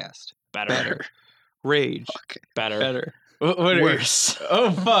 Outcast? better, Rage? better. Better. What are you- Worse.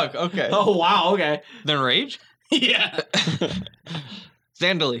 Oh, fuck. Okay. Oh wow, okay, Then Rage? Yeah.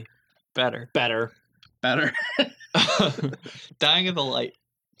 Sandally? Better. better, Better. Dying of the Light?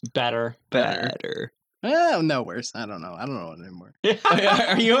 better. Better. No, worse. I don't know. I don't know anymore.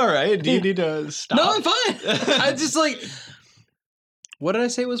 Are you all right? Do you need to stop? No, I'm fine. I just like. What did I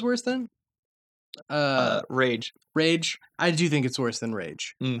say was worse then? Rage. Rage. I do think it's worse than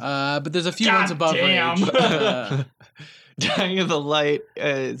Rage. Mm. But there's a few God ones above damn. Rage. Dying of the Light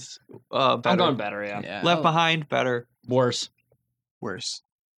is better. I'm going better, yeah. Yeah. Left Behind, better. Worse. Worse.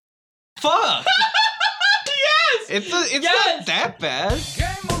 Fuck! Yes. It's Yes! not that bad.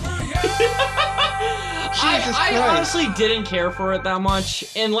 I Christ. honestly didn't care for it that much.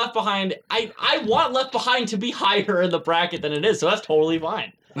 And Left Behind, I want Left Behind to be higher in the bracket than it is, so that's totally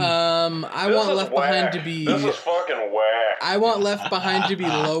fine. I This want is Left whack. Behind to be. This is fucking whack. I want Left Behind to be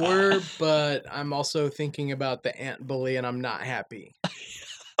lower, but I'm also thinking about the Ant Bully, and I'm not happy.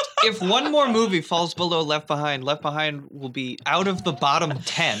 If one more movie falls below Left Behind will be out of the bottom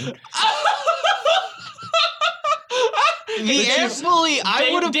 10. The Ant Bully,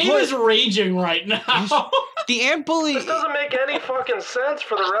 I would have Dave is put... raging right now. The Ant Bully... This doesn't make any fucking sense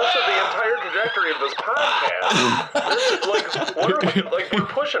for the rest of the entire trajectory of this podcast. This is like, what are we, like, we're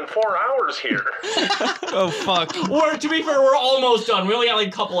pushing 4 hours here. Oh, fuck. To be fair, we're almost done. We only got like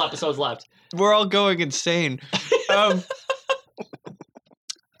a couple episodes left. We're all going insane. All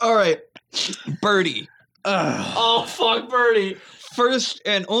right. Birdie. Oh, fuck, Birdie. First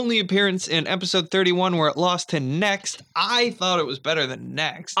and only appearance in episode 31 where it lost to Next. I thought it was better than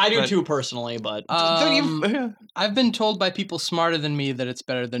Next. I do but- too, personally, but I've been told by people smarter than me that it's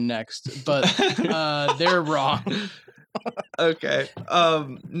better than Next, but they're wrong. Okay.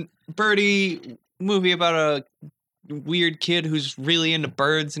 Birdie, movie about a weird kid who's really into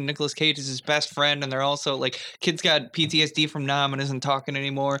birds, and Nicolas Cage is his best friend, and they're also like, kid's got PTSD from Nam and isn't talking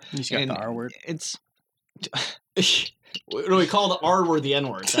anymore. You just got And the R word. It's we call the R word the N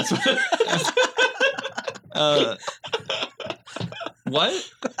word. That's what What?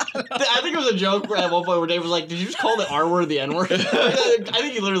 I think it was a joke at one point where Dave was like, "Did you just call the R word the N word?" I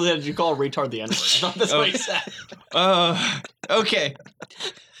think he literally said, "Did you call a retard the N word?" I thought that's what he said. Okay.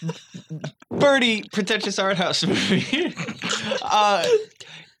 Birdie, pretentious art house movie.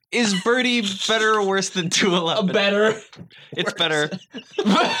 Is Birdie better or worse than 211? Better. It's better.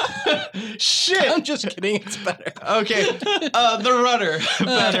 Shit. I'm just kidding. It's better. Okay. The Runner.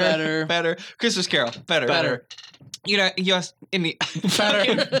 Better. Better. Christmas Carol. Better. Better. You know, US in the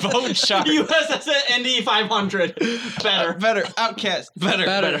Better. Bone Shark. USS ND 500. Better. Better. Outcast. Better.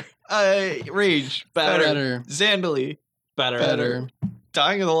 Better. Rage. Better. Zandali. Better. Better.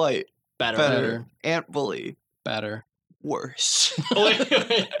 Dying of the Light. Better. Better. Ant Bully. Better. Worse.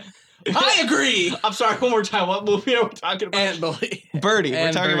 Wait. I agree. I'm sorry, one more time. What movie are we talking about? Ant Bully. Birdie. We're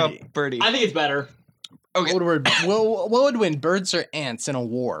And talking Birdie. about Birdie. I think it's better. Okay. What would win, birds or ants in a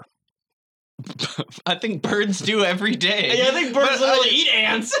war? I think birds do every day. Yeah, I think birds But, literally eat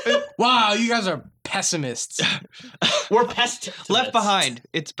ants. Wow, you guys are pessimists. We're pest. Left Behind.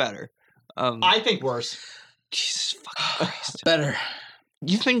 It's better. I think worse. Jesus fucking Christ. Better.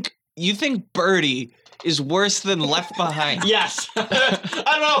 You think Birdie is worse than Left Behind? Yes. I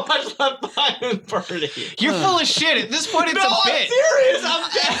don't know much Left Behind in Birdie. You're full of shit. At this point, it's No, a I'm bit. serious. I'm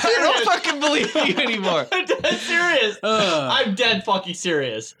dead I serious. don't fucking believe you anymore. I'm dead serious. I'm dead fucking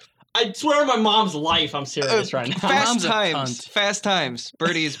serious. I swear on my mom's life, I'm serious right now. Fast Mom's a Times. cunt. Fast Times.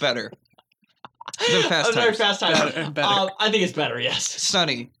 Birdie is better than Fast I'm very Times. fast time. Better. I think it's better. Yes.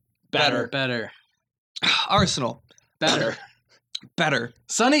 Sunny. Better. Better. Arsenal. Better. Better.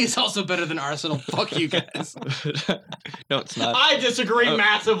 Sunny is also better than Arsenal. Fuck you guys. No, it's not. I disagree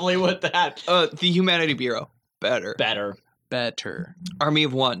massively with that. The Humanity Bureau. Better. Better. Better. Army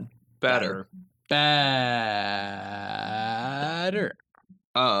of One. Better. Better.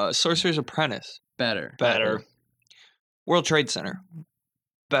 Sorcerer's Apprentice. Better. Better. World Trade Center.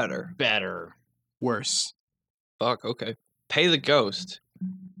 Better. Better. Worse. Fuck, okay. Pay the Ghost.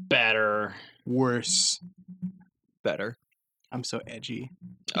 Better. Worse. Better. I'm so edgy.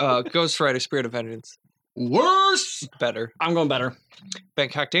 Ghost Rider, Spirit of Vengeance. Worse. Better. I'm going better.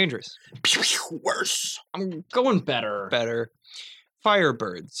 Bangkok Dangerous. Worse. I'm going better. Better.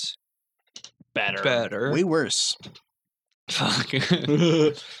 Firebirds. Better. Better. Way worse. Fuck.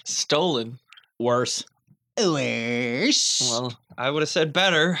 Stolen. Worse. Worse. Well, I would have said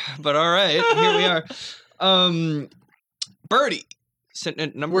better, but all right, here we are. Birdie, sitting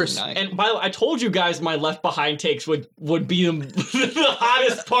at number Worse. 9. And by the way, I told you guys my Left Behind takes would be the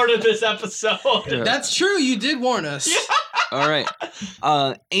hottest part of this episode. Yeah. That's true. You did warn us. All right.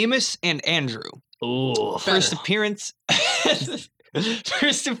 Amos and Andrew. Ooh. First appearance.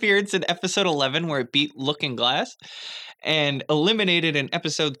 First appearance in episode 11 where it beat Looking Glass, and eliminated in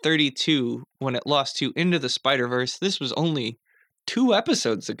episode 32 when it lost to Into the Spider-Verse. This was only 2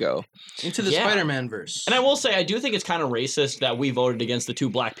 episodes ago. Into the Yeah. Spider-Man verse. And I will say, I do think it's kind of racist that we voted against the 2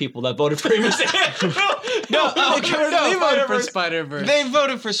 black people that voted for Amos and Andrew. They voted for Spider-Verse. They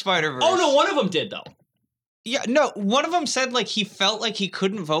voted for Spider-Verse. Oh, no, one of them did, though. Yeah, no, one of them said like he felt like he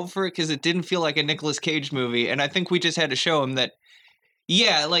couldn't vote for it because it didn't feel like a Nicolas Cage movie, and I think we just had to show him that,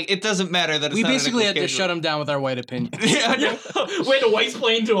 yeah, like it doesn't matter that it's We not a basically had Nicolas to Cage shut him down with our white opinion. movie. Yeah, no, We had to white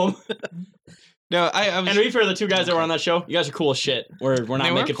explain to him. no, I was. And to be fair, the 2 guys that were on that show, you guys are cool as shit. We're They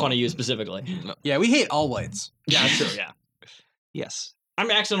not were making cool. fun of you specifically. Yeah, we hate all whites. Yeah, true, yeah. Yes, I'm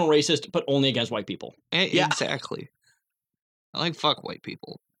an accidental racist, but only against white people. Yeah. Exactly. I like fuck white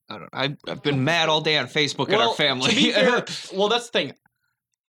people. I don't. I've been mad all day on Facebook at our family. To be fair, well, that's the thing.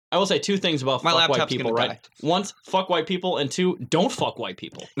 I will say 2 things about My fuck white laptop's people, gonna right? 1, fuck white people, and 2, don't fuck white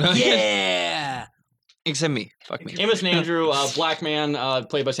people. Yeah. Except me. Fuck me. Amos and Andrew, black man,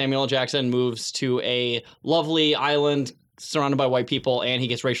 played by Samuel L. Jackson, moves to a lovely island surrounded by white people, and he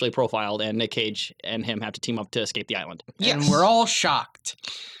gets racially profiled, and Nick Cage and him have to team up to escape the island. And we're all shocked.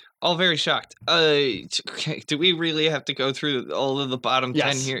 all very shocked. Okay, do we really have to go through all of the bottom 10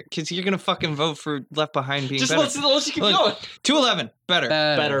 Yes. here? Because you're gonna fucking vote for Left Behind being Just better. let's keep Look, going. 211, better.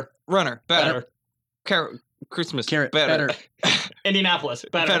 Better. Runner, better. Christmas, Carrot, better. Indianapolis,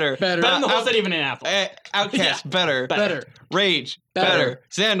 better. Better. Better than the whole city of Indianapolis. Outcast, better. Better. Rage, Better. better.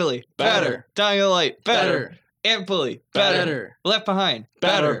 Zandali, Better. better. Dying of the Light, better. Better. Ant Bully, better. Better. Left Behind,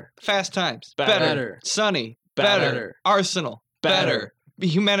 Better. better. Fast Times, Better. better. Better. Sunny, better. Better. Arsenal, Better.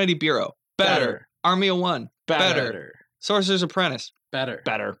 better. Humanity Bureau, better. Better. Army of One, better. Better. Sorcerer's Apprentice, Better.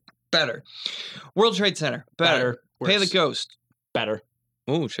 Better. better. World Trade Center, better. Pay the Worse. Ghost. Better.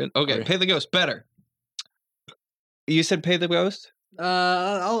 Oh shit. Okay, Okay. Pay the Ghost, better. You said Pay the Ghost?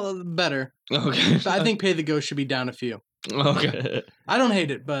 Better. Okay. I think Pay the Ghost should be down a few. Okay. I don't hate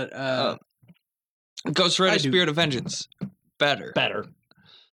it, but Ghost Rider I do. Spirit of Vengeance. Better. Better.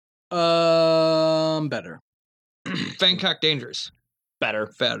 Better. Bangkok Dangerous.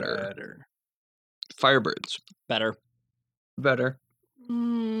 Better. Better. Firebirds. Better. Better.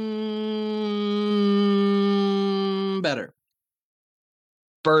 Better.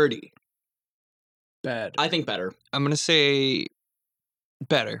 Birdie. Bad. I think better. I'm going to say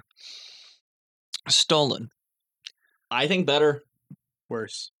better. Stolen. I think better.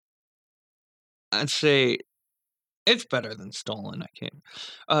 Worse. I'd say it's better than Stolen. I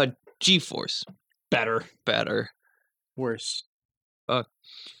can't. G-Force. Better. Better. Worse.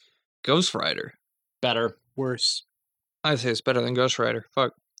 Ghost Rider. Better. Worse. I'd say it's better than Ghost Rider.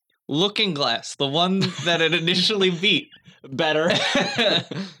 Fuck. Looking Glass, the one that it initially beat. Better.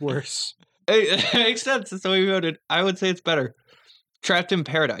 Worse. It makes sense. That's the way we voted. I would say it's better. Trapped in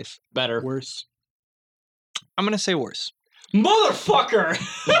Paradise. Better. Worse. I'm going to say worse. Motherfucker!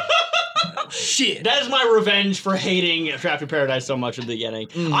 Shit. That is my revenge for hating Trapped in Paradise so much at the beginning.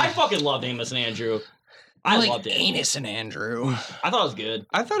 I fucking loved Amos and Andrew. I loved it. Anus and Andrew. I thought it was good.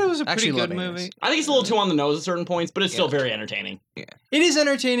 I thought it was a pretty Actually good love movie. Amos. I think it's a little too on the nose at certain points, but it's still Yeah. very entertaining. It is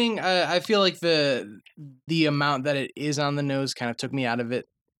entertaining. I feel like the amount that it is on the nose kind of took me out of it.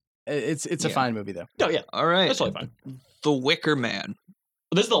 It's a Yeah. fine movie though. Oh yeah, All right. that's totally fine. The Wicker Man.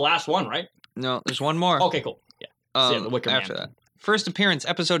 This is the last one, right? No, there's one more. Okay, cool. Yeah. so yeah, The Wicker after Man. that. First appearance,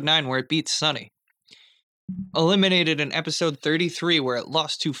 episode 9, where it beats Sunny. Eliminated in episode 33, where it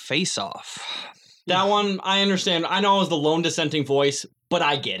lost to Face Off. That one, I understand. I know it was the lone dissenting voice, but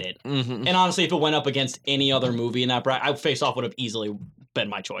I get it. Mm-hmm. And honestly, if it went up against any other movie in that bracket, Face Off would have easily been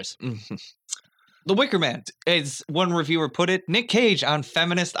my choice. The Wicker Man, as one reviewer put it, Nick Cage on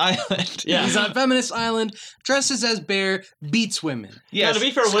Feminist Island. Yeah. He's on Feminist Island, dresses as bear, beats women. Yes. to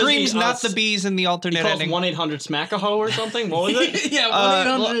be fair, was screams he, not the bees in the He alternate calls ending. 1-800-SMACK-A-HO or something? What was it? Yeah,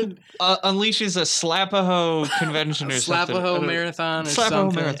 Uh, 1-800 Unleashes a Slap-a-Ho convention or something. Slap-a-ho marathon or Slap-a-ho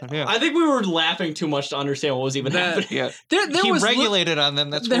something. marathon, yeah. I think we were laughing too much to understand what was even That- happening. Yeah. There He was regulated on them.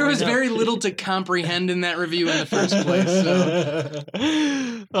 That's there what we was know. very little to comprehend in that review in the first place. So.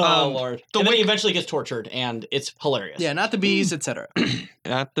 Oh, Lord. the And then he Wick- eventually gets tortured, and it's hilarious. Yeah, not the bees, etc.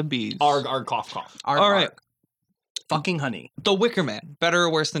 Not the bees. Arg, cough, cough. All right. Fucking honey. The Wicker Man. Better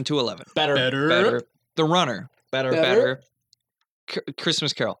or worse than 211? Better. Better. The Runner. Better. Better.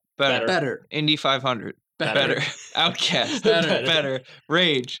 Christmas Carol. Better. Better. Indy 500. Better. Outcast. Better. Better.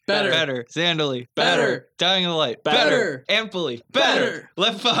 Rage. Better. Better. Zandali. Better. Dying of the Light. Better. Amply. Better.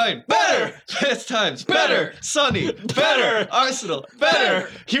 Left Behind. Better. Fast Times. Better. Sunny. Better. Arsenal. Better.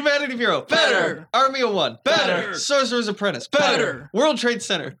 Humanity Bureau. Better. Army of One. Better. Sorcerer's Apprentice. Better. World Trade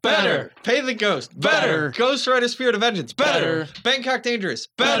Center. Better. Pay the Ghost. Better. Ghost Rider Spirit of Vengeance. Better. Bangkok Dangerous.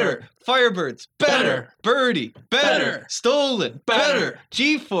 Better. Firebirds. Better. Birdie. Better. Stolen. Better.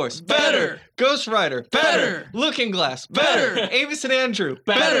 G-Force. Better. Ghost Rider. Better. Looking Glass. Better. Amos and Andrew.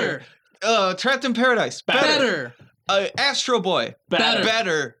 Better. Trapped in Paradise. Better. Astro Boy. Better.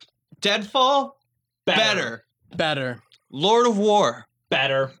 Better. Deadfall. Better. Better. Lord of War.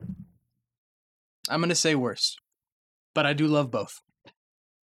 Better. I'm going to say worse. But I do love both.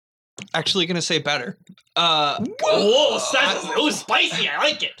 Actually gonna say better. Whoa, it was spicy. I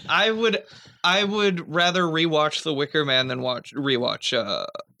like it. I would rather rewatch The Wicker Man than rewatch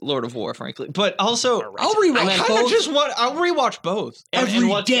Lord of War, frankly. But also, I'll rewatch I kind both. of just want. I'll rewatch both. Every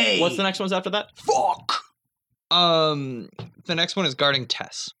what's, day. What's the next ones after that? Fuck. The next one is Guarding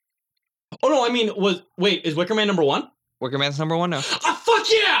Tess. Oh no, I mean, is Wicker Man number 1? Wicker Man's number 1 now. Ah, fuck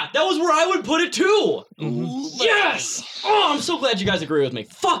yeah! That was where I would put it too. Mhm. Yes. Oh, I'm so glad you guys agree with me.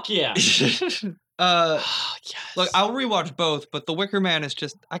 Fuck yeah. Yes. Look, I'll rewatch both, but The Wicker Man is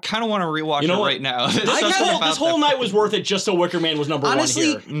just. I kind of want to rewatch You know it what? right now. There's This something whole, about this whole that. night was worth it just so Wicker Man was number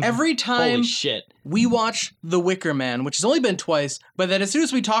Honestly, 1 here. every time Holy shit. we watch The Wicker Man, which has only been twice, but then as soon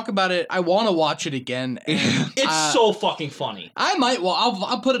as we talk about it, I want to watch it again. And It's so fucking funny. I might. Well,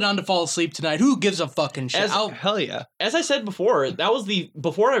 I'll put it on to fall asleep tonight. Who gives a fucking shit? As- Hell yeah. As I said before,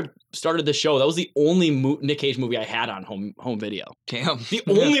 before I started the show, that was the only Nick Cage movie I had on home video. Damn. The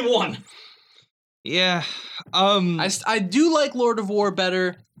only one. Yeah. I do like Lord of War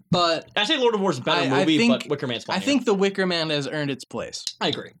better, but I say Lord of War's a better I movie, think- but Wicker Man's funnier. I think The Wicker Man has earned its place. I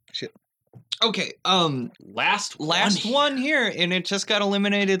agree. Okay. Last One here, and it just got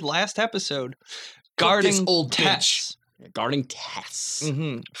eliminated last episode. Guarding this old Tess. Guarding Tess.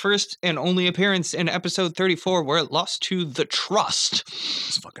 First and only appearance in episode 34, where it lost to The Trust.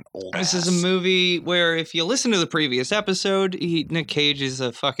 It's fucking fucking old. This is a movie where, if you listen to the previous episode, Nick Cage is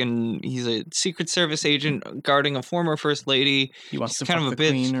he's a Secret Service agent guarding a former first lady. He wants to kind fuck of a the bitch.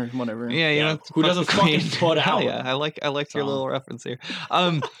 queen or whatever. Yeah, you know, who doesn't fuck the queen. fucking put Hell out? yeah, I like your So. little reference here.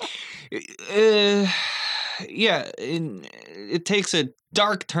 Yeah, it takes a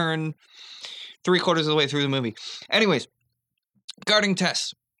dark turn 3/4 of the way through the movie. Anyways, guarding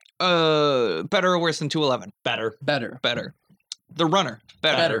Tess. Better or worse than 211? Better. Better. The Runner.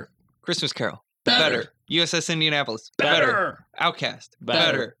 Better. Christmas Carol. Better. USS Indianapolis. Better. Outcast.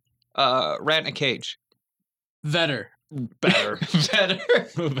 Better. Rat in a Cage. Better. Better.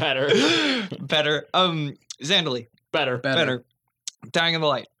 Better. Better. Zandali. Better. Dying in the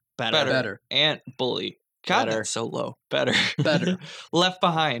Light. Better. Ant Bully. God, Better. that's so low. Better. Better. Left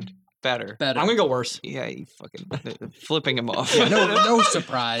Behind. Better. Better. I'm gonna go worse. Yeah, you fucking flipping him off. Yeah, no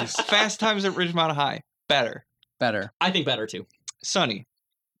surprise. Fast Times at Ridgemont High. Better. Better. I think better too. Sunny.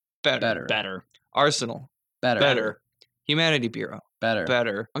 Better. Better. Better. Arsenal. Better. Better. Humanity Bureau. Better.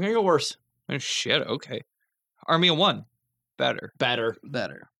 Better. I'm gonna go worse. Oh, shit, okay. Army of One. Better. Better.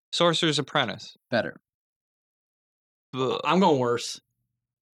 Better. Sorcerer's Apprentice. Better. Ugh. I'm going worse.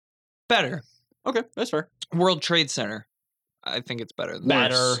 Better. Okay, that's fair. World Trade Center. I think it's better. Than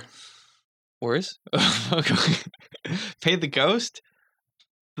Better. Worse? Pay the Ghost?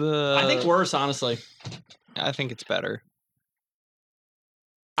 I think worse, honestly. I think it's better.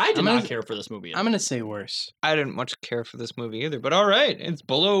 I did I'm not gonna- care for this movie. I'm gonna say worse. I didn't much care for this movie either, but all right, it's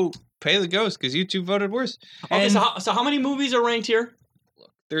below Pay the Ghost because you two voted worse. Okay, And- so how many movies are ranked here?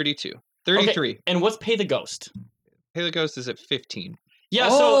 32. 33. And what's Pay the Ghost? Pay the Ghost is at 15. Yeah,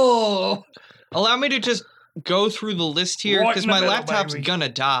 so Oh, Allow me to just go through the list here Right because in the my middle, laptop's baby. gonna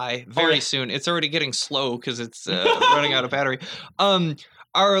die very Okay. soon. It's already getting slow because it's running out of battery.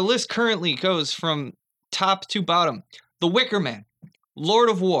 Our list currently goes from top to bottom. The Wicker Man, Lord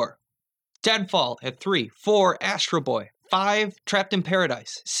of War, Deadfall at 3, 4, Astro Boy, 5, Trapped in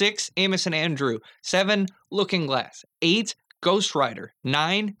Paradise, 6, Amos and Andrew, 7, Looking Glass, 8, Ghost Rider,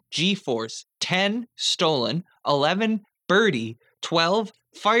 9, G-Force, 10, Stolen, 11, Birdie, 12,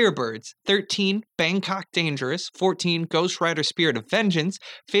 Firebirds, 13, Bangkok Dangerous, 14, Ghost Rider Spirit of Vengeance,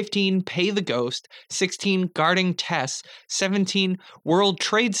 15, Pay the Ghost, 16, Guarding Tess, 17, World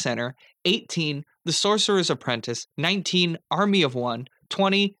Trade Center, 18, The Sorcerer's Apprentice, 19, Army of One,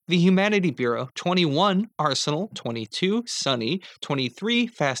 20, The Humanity Bureau, 21, Arsenal, 22, Sunny, 23,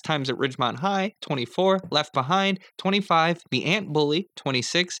 Fast Times at Ridgemont High, 24, Left Behind, 25, The Ant Bully,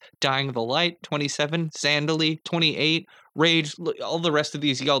 26, Dying of the Light, 27, Zandali, 28, Rage, all the rest of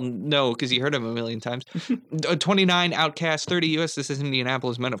these y'all know because you heard them a million times. 29, Outcast, 30, USS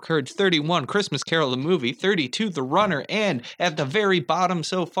Indianapolis, Men of Courage, 31, Christmas Carol the movie, 32, The Runner, and at the very bottom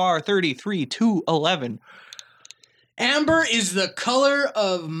so far, 33, 211. amber is the color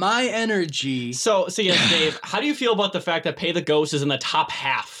of my energy. So yes, Dave, how do you feel about the fact that Pay the Ghost is in the top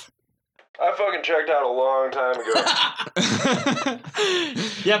half? I fucking checked out a long time ago.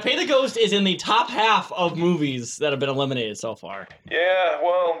 Yeah, Pay the Ghost is in the top half of movies that have been eliminated so far. Yeah,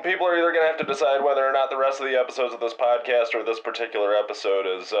 well, people are either going to have to decide whether or not the rest of the episodes of this podcast or this particular episode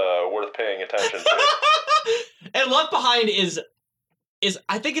is worth paying attention to. And Left Behind is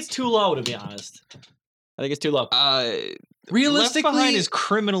I think it's too low, to be honest. I think it's too low. Left Realistically, Behind is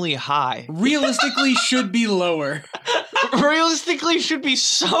criminally high. realistically should be lower. Realistically, should be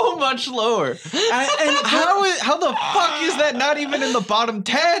so much lower. And How the fuck is that not even in the bottom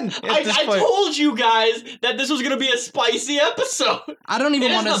 10 at this I point? told you guys that this was going to be a spicy episode. I don't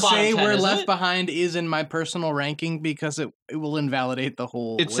even It is want to the bottom say 10, where isn't Left it? Behind is in my personal ranking because it will invalidate the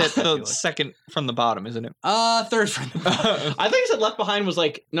whole It's list, at I feel the like. second from the bottom, isn't it? Third from the bottom. I think you said Left Behind was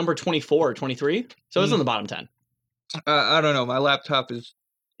like number 24 or 23. So it was in the bottom 10. I don't know. My laptop is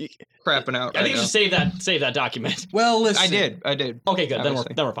crapping out. I right think you now. should save that document. Well, listen. I did. Okay, good. Then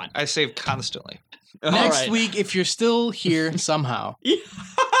Obviously. we're fine. I save constantly. Next Alright. week, if you're still here somehow,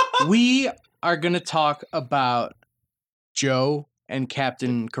 we are going to talk about Joe and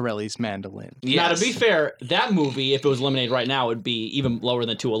Captain Corelli's mandolin. Now, to be fair, that movie, if it was eliminated right now, would be even lower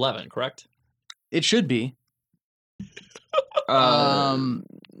than 211, correct? It should be.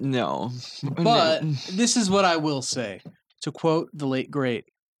 No. But this is what I will say. To quote the late great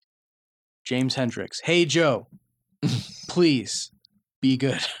James Hendricks, "Hey Joe, please be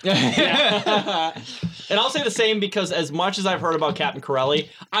good." Yeah. And I'll say the same because as much as I've heard about Captain Corelli,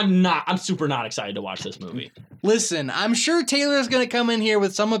 I'm super not excited to watch this movie. Listen, I'm sure Taylor's going to come in here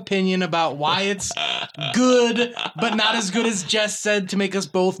with some opinion about why it's good, but not as good as Jess said to make us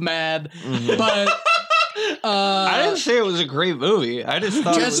both mad. But I didn't say it was a great movie. I just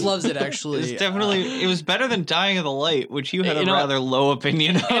thought Jess loves it, actually. It's definitely it was better than Dying of the Light, which you had a You know- rather low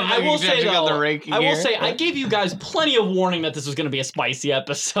opinion of. And I will say judging on though, the ranking I will here. say I gave you guys plenty of warning that this was going to be a spicy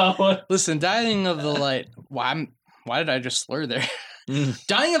episode. Listen, Dying of the Light. Why did I just slur there? Mm.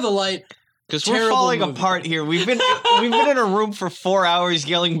 Dying of the Light. Because we're Terrible falling movie. apart here. We've been in a room for 4 hours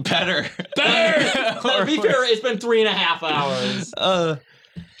yelling better. To be fair, it's been 3.5 hours.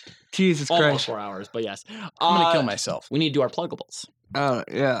 Jesus Almost Christ. 4 hours, but yes. I'm gonna kill myself. We need to do our pluggables.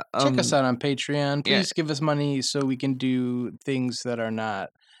 Yeah. Check us out on Patreon. yeah. Please give us money so we can do things that are not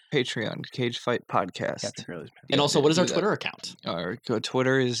Patreon, Cage Fight Podcast. Captain Curly's Man. And also, what is our do that. Twitter account? Our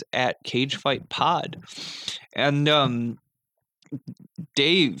Twitter is at Cage Fight Pod. And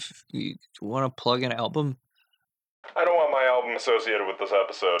Dave, you want to plug an album? I don't want my album associated with this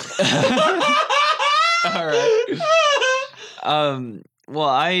episode. All right. Well,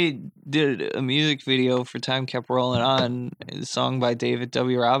 I did a music video for Time Kept Rolling On, a song by David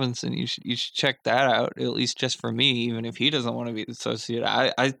W. Robinson. You should check that out, at least just for me, even if he doesn't want to be associated.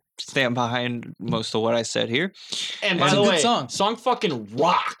 I stand behind most of what I said here. And by It's a the good way, song. fucking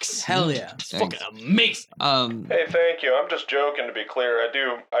rocks. Hell yeah. It's fucking amazing. Hey, thank you. I'm just joking, to be clear.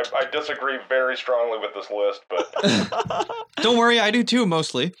 I disagree very strongly with this list, but Don't worry, I do too,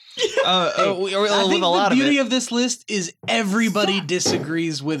 mostly. I With think a lot the beauty of it. of this list is everybody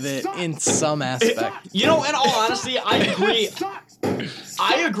disagrees with it in some aspect. You know, in all honesty, I agree.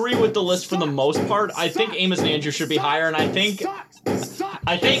 I agree with the list for the most part. I think Amos and Andrew should be higher, and I think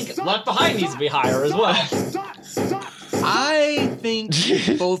Left Behind needs to be higher as well. I think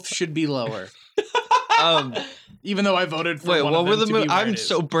both should be lower. Even though I voted for Wait, one what of were them the? to be where I'm it is.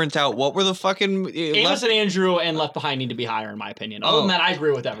 so burnt out. What were the fucking? Amos and Andrew and Left Behind need to be higher, in my opinion. Other than that, I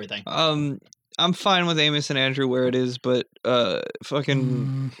agree with everything. I'm fine with Amos and Andrew where it is, but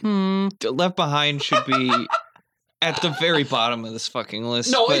fucking Mhm. Left Behind should be at the very bottom of this fucking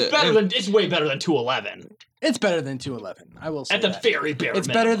list. No, but it's way better than 211. It's better than 211. I will say At the that. very bare It's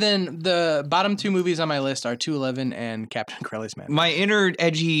minimum. better than the bottom two movies on my list are 211 and Captain Corelli's Man. My inner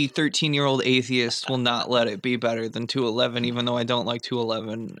edgy 13-year-old atheist will not let it be better than 211, even though I don't like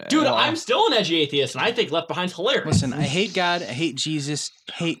 211. Dude, at all. I'm still an edgy atheist, and I think Left Behind's hilarious. Listen, I hate God, I hate Jesus,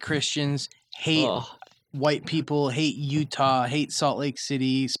 hate Christians, hate Ugh. white people, hate Utah, hate Salt Lake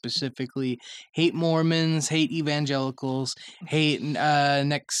City specifically, hate Mormons, hate evangelicals, hate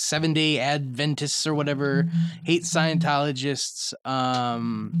next 7-day Adventists or whatever, hate Scientologists.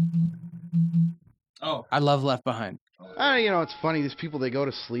 I love Left Behind. It's funny. These people, they go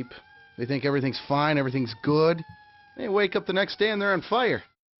to sleep. They think everything's fine, everything's good. They wake up the next day and they're on fire.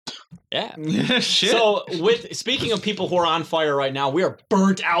 Yeah. Shit. So, speaking of people who are on fire right now, we are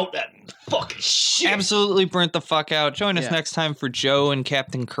burnt out and fucking shit. Absolutely burnt the fuck out. Join us Yeah. next time for Joe and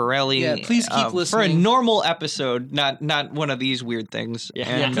Captain Corelli. Yeah, please keep for a listening. normal episode, not one of these weird things. Yeah.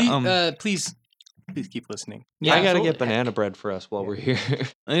 And, Please keep listening. yeah, I gotta absolutely. get banana bread for us while we're here.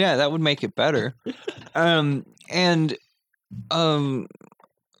 Yeah, that would make it better.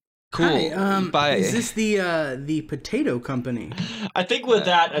 Cool. Bye. is this the potato company? I think with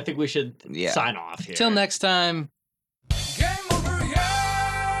that, we should Yeah. sign off here. Till next time.